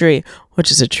surgery, which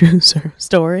is a true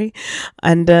story.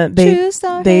 And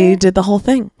they did the whole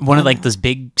thing. One of like those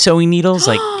big sewing needles,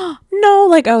 like no,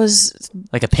 like I was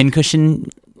like a pincushion.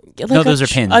 Like no, those are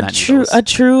pins. A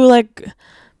true like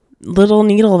little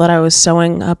needle that I was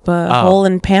sewing up a hole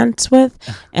in pants with,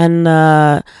 and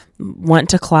went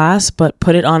to class, but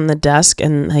put it on the desk,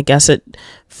 and I guess it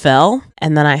fell,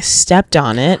 and then I stepped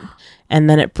on it, and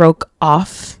then it broke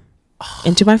off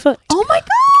into my foot. Oh my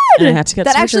god! And I had to get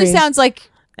that surgery. Actually sounds like.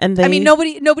 And I mean,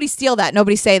 nobody steal that.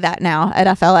 Nobody say that now at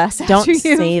FLS. Don't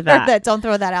say that. Don't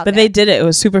throw that out. But they did it. It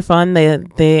was super fun.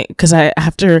 They because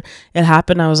after it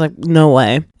happened, I was like, no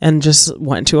way, and just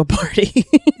went to a party.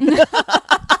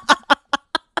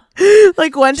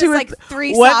 Like went to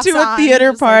a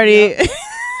theater party.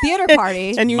 Theater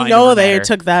party. And they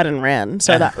took that and ran.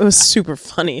 So that was super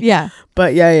funny. Yeah.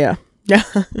 But yeah.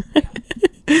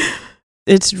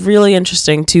 It's really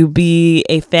interesting to be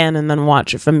a fan and then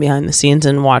watch it from behind the scenes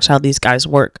and watch how these guys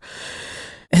work.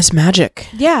 It's magic.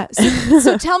 Yeah.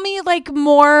 So tell me like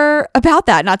more about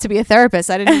that. Not to be a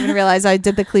therapist. I didn't even realize I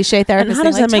did the cliche therapist. And how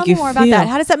does that make you feel? About that.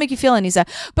 How does that make you feel, Aneesa?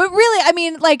 But really, I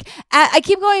mean, like I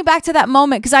keep going back to that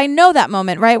moment because I know that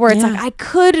moment, right? Where it's like, I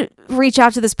could reach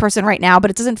out to this person right now, but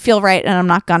it doesn't feel right. And I'm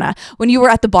not gonna. When you were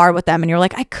at the bar with them and you're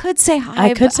like, I could say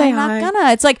hi. I'm not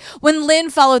gonna. It's like when Lynn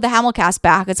followed the Hamilcast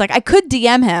back, it's like, I could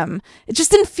DM him. It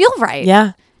just didn't feel right.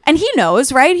 Yeah. And he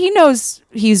knows, right? He knows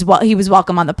he was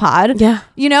welcome on the pod. Yeah.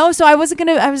 So I was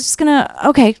just gonna,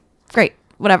 okay, great,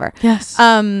 whatever. Yes.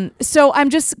 So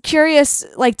I'm just curious,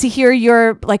 like, to hear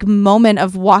your, like, moment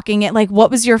of walking it. Like,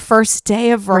 what was your first day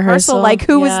of rehearsal? Like,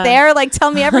 who was there? Like, tell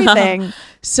me everything.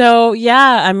 So,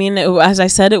 yeah, I mean, as I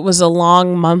said, it was a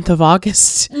long month of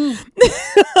August. In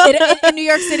New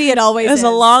York City, it always is. It was a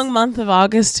long month of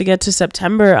August to get to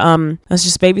September. I was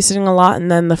just babysitting a lot, and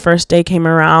then the first day came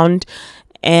around.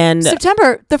 And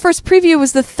September, the first preview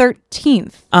was the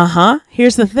 13th.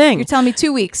 Here's the thing. You're telling me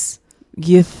 2 weeks.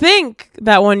 You think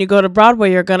that when you go to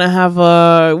Broadway, you're going to have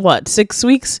 6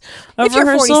 weeks of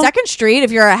rehearsal? If you're 42nd Street,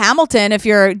 if you're a Hamilton, if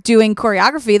you're doing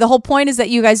choreography, the whole point is that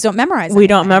you guys don't memorize anything. We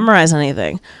don't memorize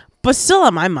anything. But still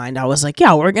in my mind, I was like,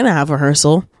 yeah, we're going to have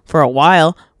rehearsal for a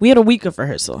while. We had a week of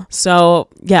rehearsal. So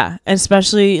yeah,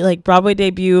 especially like Broadway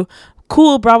debut,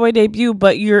 cool Broadway debut,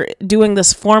 but you're doing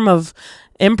this form of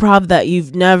improv that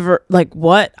you've never, like,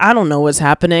 what? I don't know what's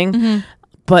happening.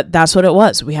 But that's what it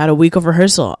was. We had a week of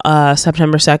rehearsal.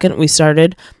 September 2nd, we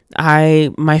started.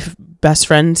 My best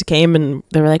friends came and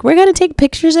they were like, we're going to take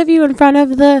pictures of you in front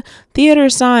of the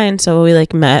theater sign. So we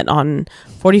like met on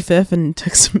 45th and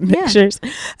took some pictures.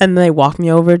 And they walked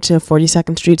me over to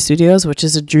 42nd Street Studios, which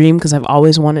is a dream because I've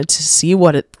always wanted to see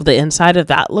what the inside of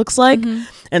that looks like.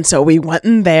 And so we went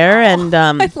in there and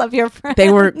I love your friends.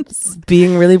 They were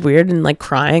being really weird and like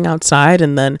crying outside.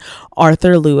 And then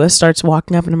Arthur Lewis starts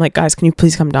walking up and I'm like, guys, can you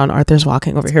please come down? Arthur's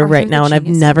walking over here right now and I've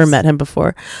never met him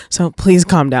before. So please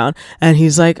calm down. And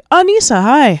he's like, Aneesa,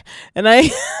 hi. And I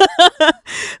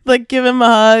like give him a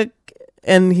hug.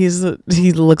 And he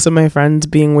looks at my friends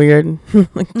being weird.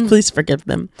 Like, please forgive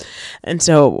them. And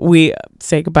so we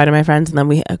say goodbye to my friends and then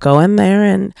we go in there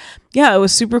and yeah, it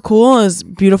was super cool. It was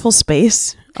beautiful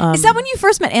space. Is that when you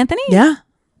first met Anthony? Yeah.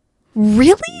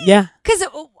 Really? Yeah. Because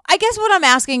I guess what I'm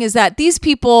asking is that these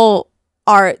people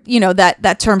are,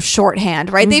 that term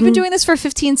shorthand, right? They've been doing this for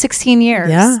 15, 16 years.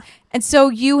 Yeah. And so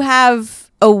you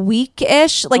have a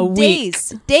week-ish, like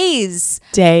days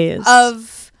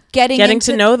of getting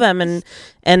to know them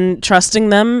and trusting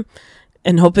them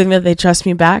and hoping that they trust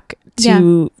me back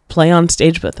to play on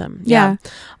stage with them.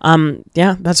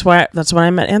 That's why I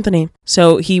met Anthony.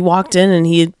 So he walked in and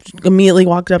he immediately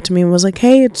walked up to me and was like,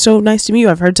 hey, it's so nice to meet you.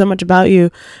 I've heard so much about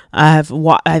you.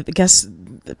 I guess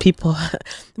people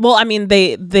well, I mean,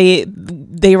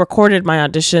 they recorded my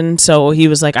audition, so he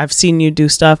was like, I've seen you do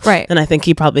stuff, right? And I think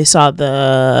he probably saw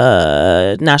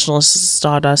the National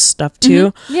Stardust stuff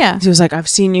too. Yeah, he was like, I've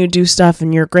seen you do stuff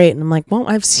and you're great. And I'm like, well,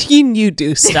 I've seen you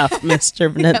do stuff,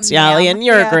 Mr. Veneziali, and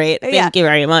you're great. Thank you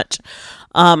very much.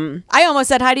 I almost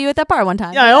said hi to you at that bar one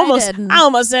time. Yeah, I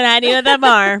almost said hi to you at that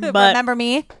bar. But remember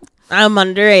me? I'm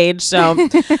underage, so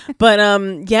but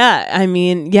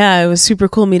it was super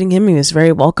cool meeting him. He was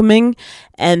very welcoming,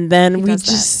 and then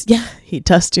he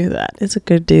does do that. It's a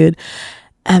good dude.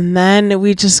 And then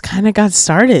we just kind of got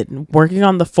started working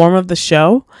on the form of the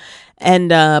show and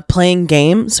playing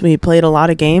games. We played a lot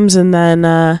of games, and then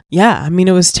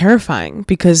it was terrifying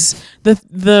because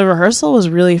the rehearsal was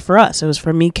really for us. It was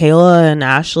for me, Kayla, and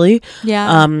Ashley.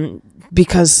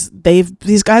 because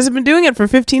these guys have been doing it for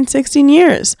 15, 16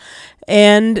 years.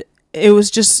 And it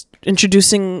was just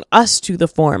introducing us to the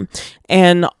form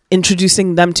and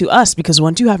introducing them to us, because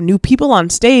once you have new people on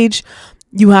stage,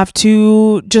 you have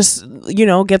to just,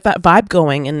 get that vibe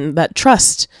going and that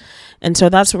trust. And so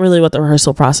that's really what the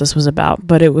rehearsal process was about.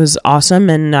 But it was awesome,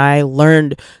 and I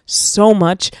learned so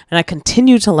much, and I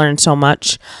continue to learn so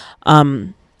much.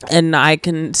 And I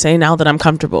can say now that I'm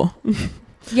comfortable.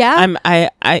 Yeah.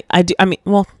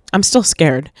 I'm still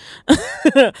scared.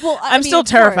 Well, I'm still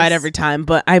terrified every time,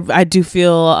 but I do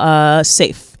feel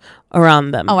safe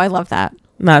around them. Oh, I love that.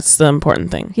 That's the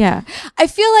important thing. Yeah. I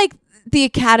feel like the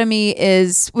Academy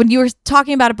is, when you were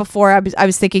talking about it before, I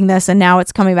was thinking this, and now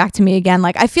it's coming back to me again.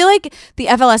 Like, I feel like the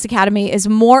FLS Academy is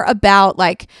more about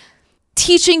like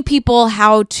teaching people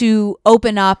how to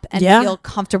open up and feel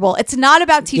comfortable. It's not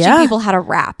about teaching people how to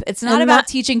rap. It's not about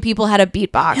teaching people how to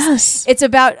beatbox. Yes. It's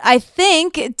about, I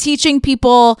think, teaching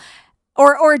people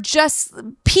or just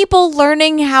people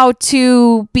learning how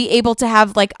to be able to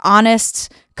have like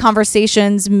honest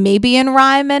conversations, maybe in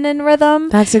rhyme and in rhythm.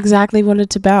 That's exactly what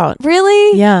it's about.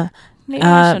 Really? Yeah. Maybe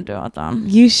I should do it then.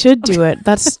 You should do it.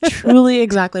 That's truly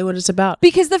exactly what it's about.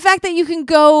 Because the fact that you can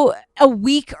go a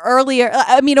week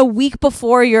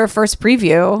before your first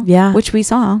preview, which we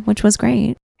saw, which was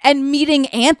great, and meeting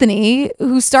Anthony,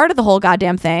 who started the whole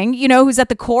goddamn thing, who's at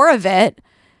the core of it,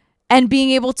 and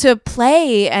being able to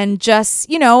play and just,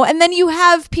 and then you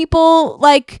have people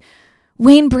like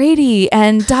Wayne Brady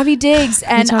and Davi Diggs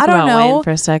and I don't know, Wayne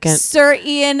for a second, Sir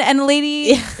Ian and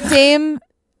Lady Dame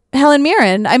Helen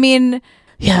Mirren. Can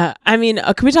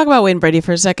we talk about Wayne Brady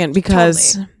for a second?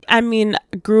 Because totally.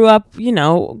 Grew up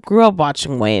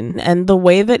watching Wayne, and the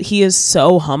way that he is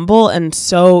so humble and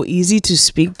so easy to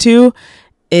speak to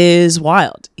is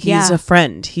wild. He's a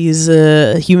friend. He's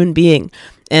a human being,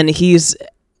 and he's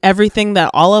everything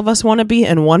that all of us want to be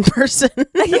in one person.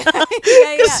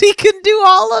 Because he can do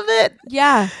all of it.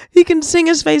 Yeah. He can sing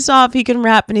his face off. He can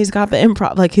rap, and he's got the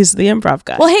improv. Like, he's the improv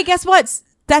guy. Well, hey, guess what?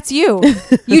 That's you.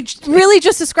 You really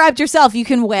just described yourself. You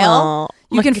can wail.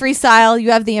 You can freestyle. You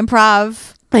have the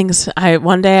improv. Thanks.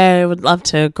 One day I would love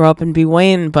to grow up and be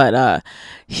Wayne, but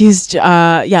he's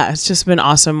it's just been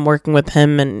awesome working with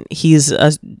him, and he's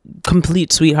a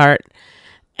complete sweetheart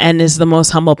and is the most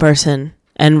humble person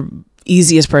and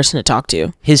easiest person to talk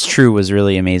to. His True was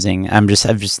really amazing. I'm just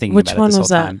thinking Which about one it this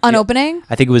was whole that? time. On opening?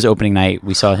 I think it was opening night.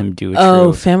 We saw him do a True.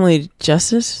 Oh, Family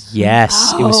Justice?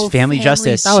 Yes, it was Family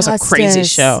Justice. That was a crazy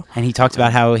show. And he talked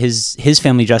about how his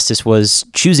family justice was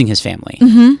choosing his family.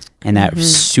 Mm-hmm. And that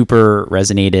super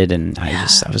resonated, and I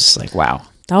was just like, wow.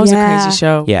 That was a crazy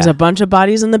show. Yeah. There's a bunch of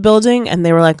bodies in the building, and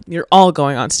they were like, you're all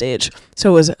going on stage. So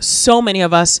it was so many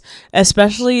of us,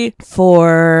 especially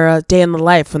for Day in the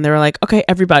Life, when they were like, okay,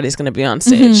 everybody's going to be on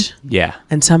stage. Mm-hmm. Yeah.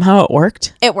 And somehow it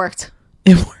worked. It worked.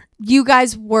 It worked. You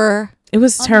guys were It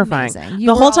was terrifying.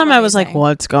 The whole time I was like,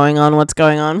 what's going on? What's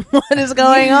going on? What is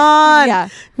going on? Yeah.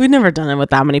 We'd never done it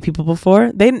with that many people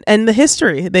before. They'd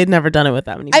never done it with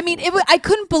that many people. I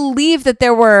couldn't believe that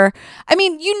there were,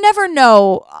 you never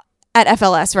know at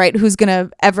FLS, right? Who's going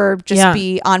to ever just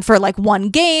be on for like one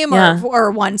game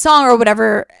or one song or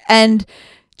whatever. And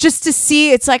just to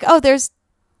see, it's like, oh, there's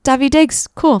Davi Diggs.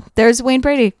 Cool. There's Wayne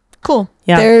Brady. Cool.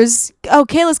 Yeah. There's,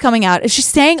 Kayla's coming out. Is she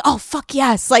saying, oh, fuck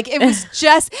yes. Like, it was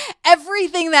just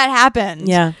everything that happened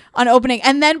on opening.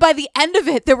 And then by the end of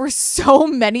it, there were so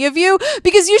many of you,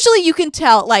 because usually you can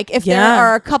tell, like, if there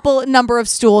are a number of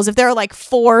stools, if there are like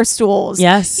 4 stools,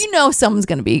 someone's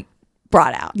going to be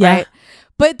brought out, right?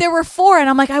 But there were 4, and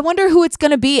I'm like, I wonder who it's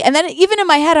going to be. And then even in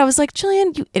my head, I was like,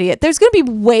 Jillian, you idiot. There's going to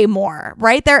be way more,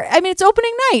 right? It's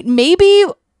opening night. Maybe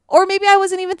I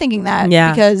wasn't even thinking that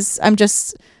because I'm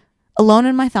just alone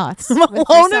in my thoughts.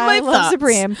 Alone in my thoughts.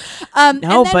 Supreme.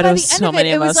 No, but it was so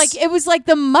many of us. It was like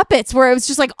the Muppets, where it was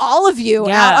just like all of you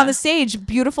out on the stage.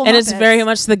 Beautiful. And Muppets. It's very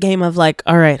much the game of like,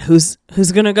 all right, who's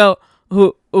going to go?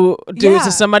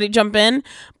 Does somebody jump in?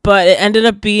 But it ended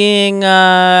up being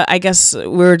I guess we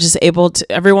were just able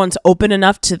to, everyone's open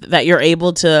enough that you're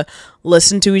able to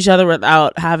listen to each other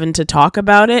without having to talk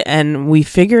about it, and we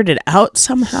figured it out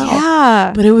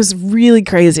somehow. But it was really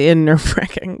crazy and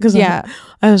nerve-wracking, because I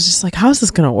was just like, how's this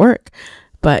gonna work?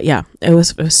 But it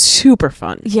was super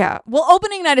fun. Well,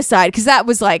 opening night aside, because that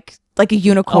was like like a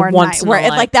unicorn night where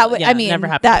like that I mean, never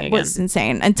that again. was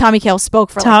insane. And Tommy Kail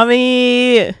spoke for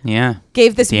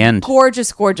gave this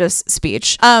gorgeous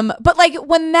speech. But like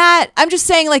when I'm just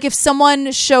saying, like if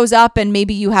someone shows up and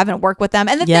maybe you haven't worked with them,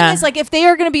 and the thing is, like if they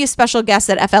are going to be a special guest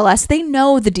at FLS, they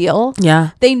know the deal. Yeah,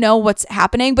 they know what's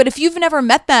happening. But if you've never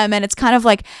met them, and it's kind of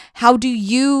like, how do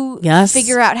you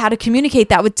figure out how to communicate?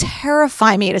 That would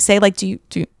terrify me to say, like, do you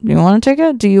want to take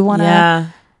it? Do you want to? Yeah.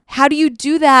 How do you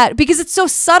do that? Because it's so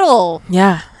subtle.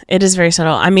 Yeah, it is very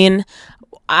subtle. I mean,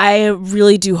 I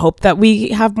really do hope that we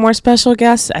have more special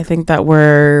guests. I think that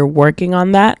we're working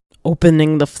on that,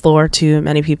 opening the floor to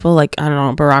many people. Like, I don't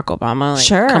know, Barack Obama.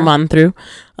 Like, come on through.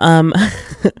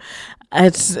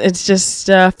 It's just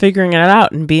figuring it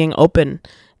out and being open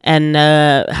and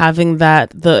having that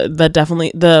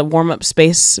the warm up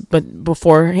space, but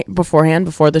beforehand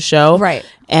before the show, right?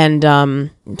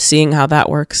 And seeing how that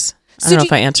works. I don't know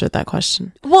if I answered that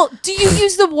question. Well, do you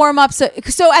use the warm ups?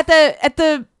 So at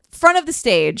the front of the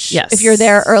stage, yes, if you're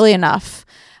there early enough,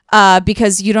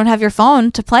 because you don't have your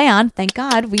phone to play on. Thank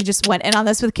God. We just went in on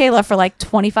this with Kayla for like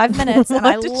 25 minutes, and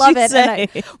I love it. And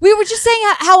we were just saying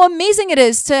how amazing it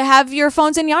is to have your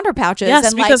phones in yonder pouches. Yes,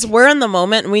 and because we're in the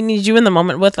moment, and we need you in the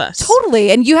moment with us.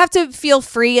 Totally, and you have to feel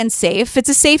free and safe. It's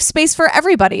a safe space for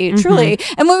everybody, truly.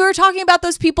 And when we were talking about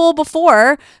those people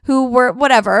before who were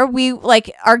whatever, we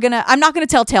like are gonna. I'm not gonna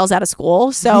tell tales out of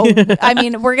school. So I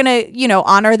mean, we're gonna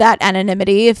honor that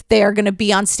anonymity if they are gonna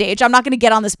be on stage. I'm not gonna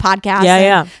get on this podcast.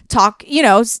 Yeah. Talk,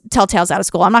 tell tales out of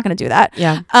school. I'm not going to do that.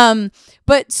 Yeah.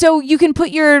 But so you can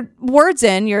put your words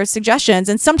in, your suggestions,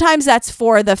 and sometimes that's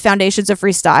for the Foundations of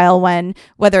Freestyle,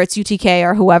 whether it's UTK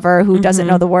or whoever who doesn't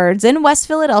know the words in West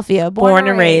Philadelphia, born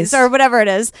and raised, or whatever it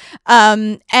is.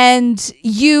 And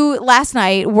you last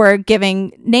night were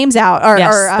giving names out or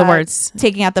the words,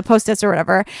 taking out the Post-its or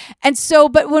whatever. And so,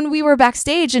 but when we were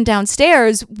backstage and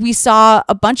downstairs, we saw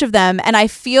a bunch of them, and I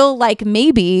feel like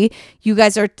maybe you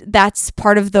guys that's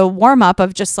part of the warm up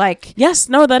of just like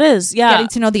that is getting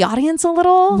to know the audience a little.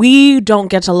 We don't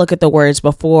get to look at the words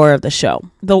before the show.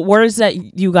 The words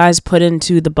that you guys put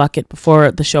into the bucket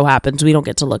before the show happens, we don't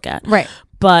get to look at. Right.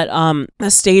 But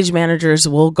the stage managers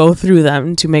will go through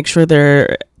them to make sure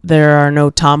there are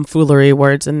no tomfoolery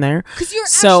words in there. Because you're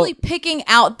actually picking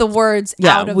out the words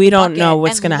out of we don't know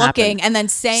what's going to happen. And then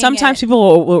saying sometimes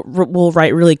people will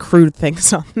write really crude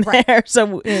things on there.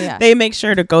 So they make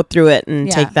sure to go through it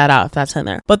and take that out if that's in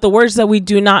there. But the words that we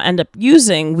do not end up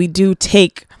using, we do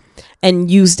take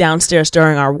and use downstairs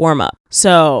during our warm-up.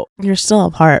 So you're still a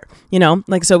part,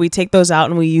 so we take those out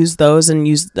and we use those and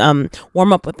use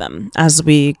warm up with them as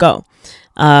we go.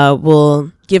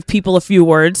 We'll give people a few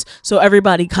words, so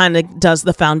everybody kind of does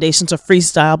the Foundations of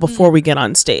Freestyle before we get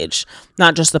on stage,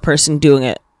 not just the person doing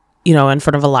it in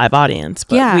front of a live audience,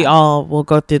 but we all will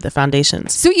go through the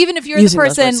foundations. So even if you're the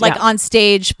person on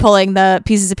stage pulling the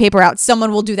pieces of paper out,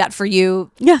 someone will do that for you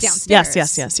downstairs.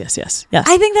 Yes.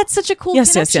 I think that's such a cool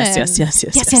connection.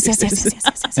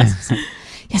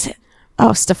 Yes.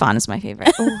 Oh, Stefan is my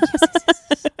favorite. Oh, yes.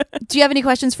 Do you have any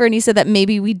questions for Aneesa that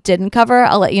maybe we didn't cover?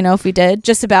 I'll let you know if we did.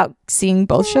 Just about seeing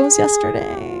both shows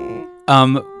yesterday.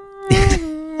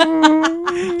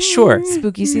 Sure.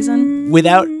 Spooky season.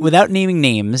 Without naming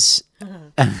names.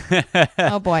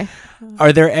 Oh boy.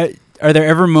 Are there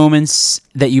ever moments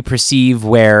that you perceive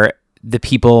where the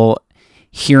people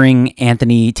hearing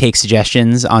Anthony take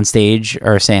suggestions on stage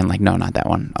are saying like, no, not that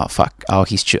one. Oh fuck. Oh,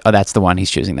 that's the one.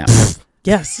 He's choosing that one.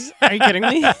 Yes. Are you kidding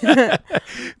me?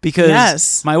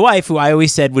 Because my wife, who I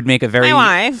always said would make a very...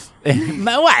 My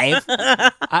wife.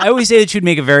 I always say that she would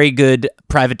make a very good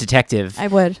private detective. I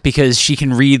would. Because she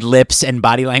can read lips and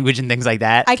body language and things like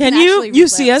that. Can you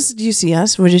see us? Do you see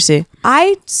us? What did you see?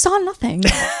 I saw nothing.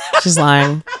 She's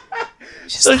lying.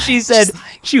 She said,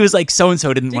 she was like,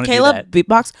 so-and-so didn't want to do that.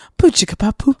 Beatbox?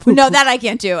 No, that I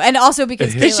can't do. And also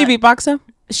because Did she beatbox though?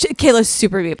 Kayla's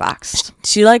super beatboxed.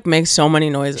 She makes so many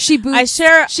noises. She boots.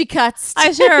 She cuts.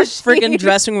 I share a freaking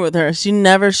dressing room with her. She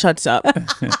never shuts up.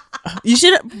 You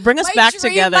should bring us back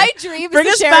together. My dream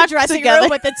is to share a dressing room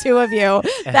with the two of you.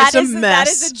 That is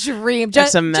a dream.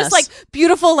 It's a mess. Just like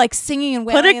beautiful, like singing and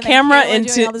wailing. Put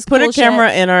a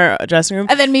camera in our dressing room,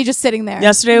 and then me just sitting there.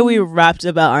 Yesterday we rapped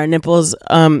about our nipples.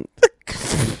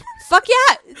 Fuck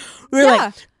yeah. We were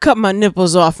like, cut my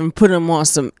nipples off and put them on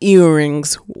some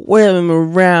earrings. Wear them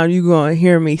around. You're going to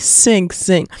hear me sing.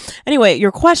 Anyway,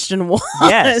 your question was...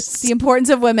 Yes. The importance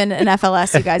of women in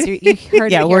FLS, you guys. You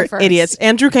heard it here we're first. Idiots.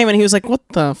 Andrew came in. He was like, what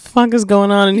the fuck is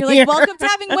going on in You're here? like, welcome to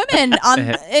having women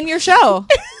in your show.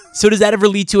 So does that ever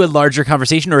lead to a larger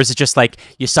conversation, or is it just like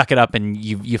you suck it up and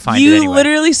you find it You anyway?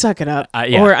 literally suck it up.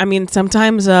 Yeah. Or, I mean,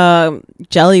 sometimes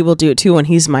Jelly will do it too when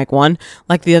he's mic one.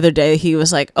 Like the other day, he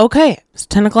was like, okay, it's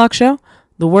 10 o'clock show.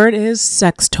 The word is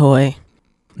sex toy.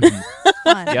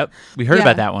 Fun. Yep, we heard Yeah.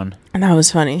 about that one. And that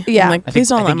was funny. Yeah. I'm like, I please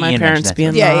think don't let my Ian parents mentioned be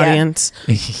in that the to me. Yeah, yeah. audience.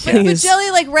 But Please.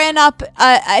 Jelly like ran up,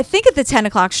 I think at the 10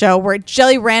 o'clock show, where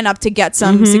Jelly ran up to get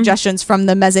some suggestions from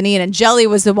the mezzanine, and Jelly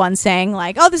was the one saying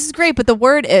like, "Oh, this is great," but the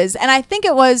word is, and I think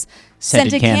it was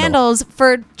Scented scented candle. candles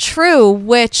for True,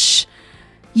 which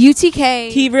UTK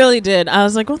He really did. I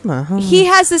was like, what the hell? he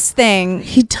has this thing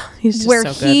He's just where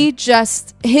so he good.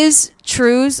 just his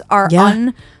trues are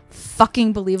Yeah.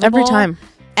 unfucking believable Every time.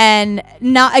 And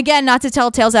not to tell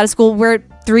tales out of school, we're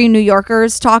three New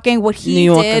Yorkers talking. What he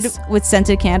New did Yorkers. with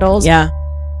scented candles. Yeah.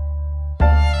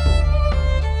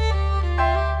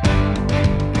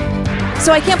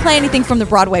 So I can't play anything from the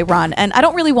Broadway run, and I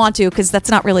don't really want to because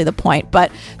that's not really the point.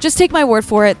 But just take my word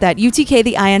for it that UTK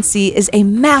the INC is a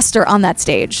master on that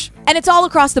stage. And it's all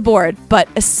across the board, but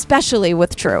especially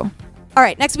with True. All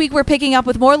right, next week we're picking up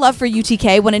with more love for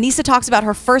UTK when Aneesa talks about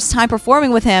her first time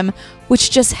performing with him,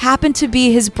 which just happened to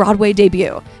be his Broadway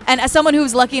debut. And as someone who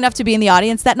was lucky enough to be in the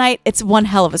audience that night, it's one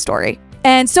hell of a story.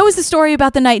 And so is the story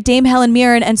about the night Dame Helen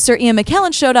Mirren and Sir Ian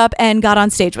McKellen showed up and got on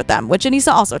stage with them, which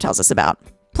Aneesa also tells us about.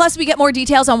 Plus, we get more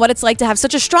details on what it's like to have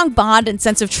such a strong bond and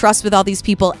sense of trust with all these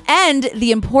people, and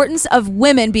the importance of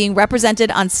women being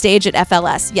represented on stage at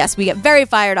FLS. Yes, we get very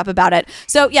fired up about it.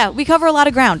 So yeah, we cover a lot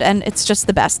of ground, and it's just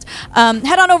the best.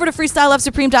 Head on over to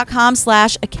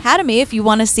freestylelovesupreme.com/academy if you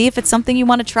want to see if it's something you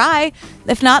want to try.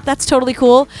 If not, that's totally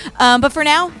cool. But for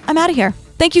now, I'm out of here.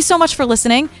 Thank you so much for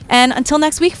listening, and until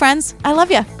next week, friends, I love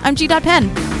you. I'm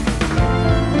G.Pen.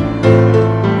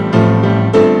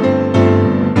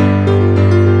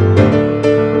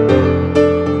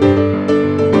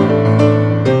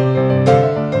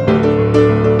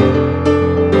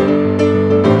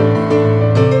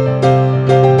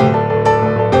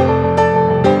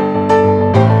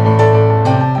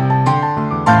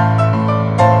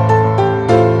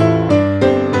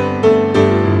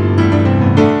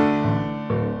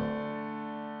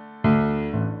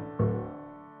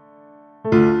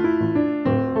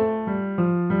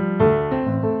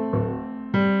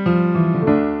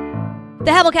 The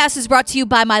Hamilcast is brought to you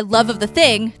by my love of the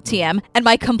thing, TM, and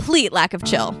my complete lack of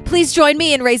chill. Please join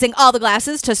me in raising all the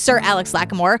glasses to Sir Alex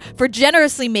Lacamoire for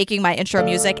generously making my intro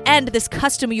music and this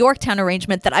custom Yorktown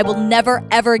arrangement that I will never,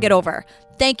 ever get over.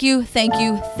 Thank you, thank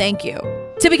you, thank you.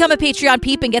 To become a Patreon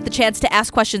peep and get the chance to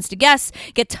ask questions to guests,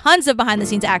 get tons of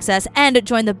behind-the-scenes access, and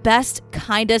join the best,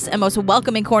 kindest, and most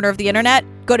welcoming corner of the internet,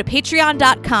 go to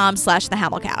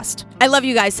patreon.com/thehamilcast. I love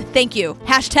you guys. Thank you.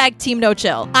 #Team No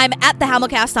Chill. I'm at The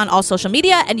Hamilcast on all social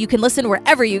media, and you can listen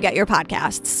wherever you get your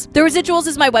podcasts. The Residuals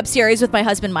is my web series with my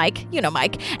husband, Mike, you know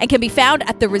Mike, and can be found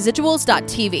at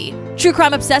theresiduals.tv. True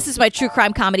Crime Obsessed is my true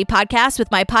crime comedy podcast with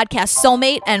my podcast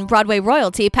soulmate and Broadway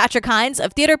royalty, Patrick Hines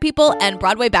of Theater People and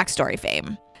Broadway Backstory fame.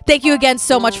 Thank you again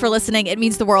so much for listening. It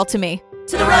means the world to me.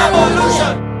 To the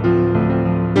revolution!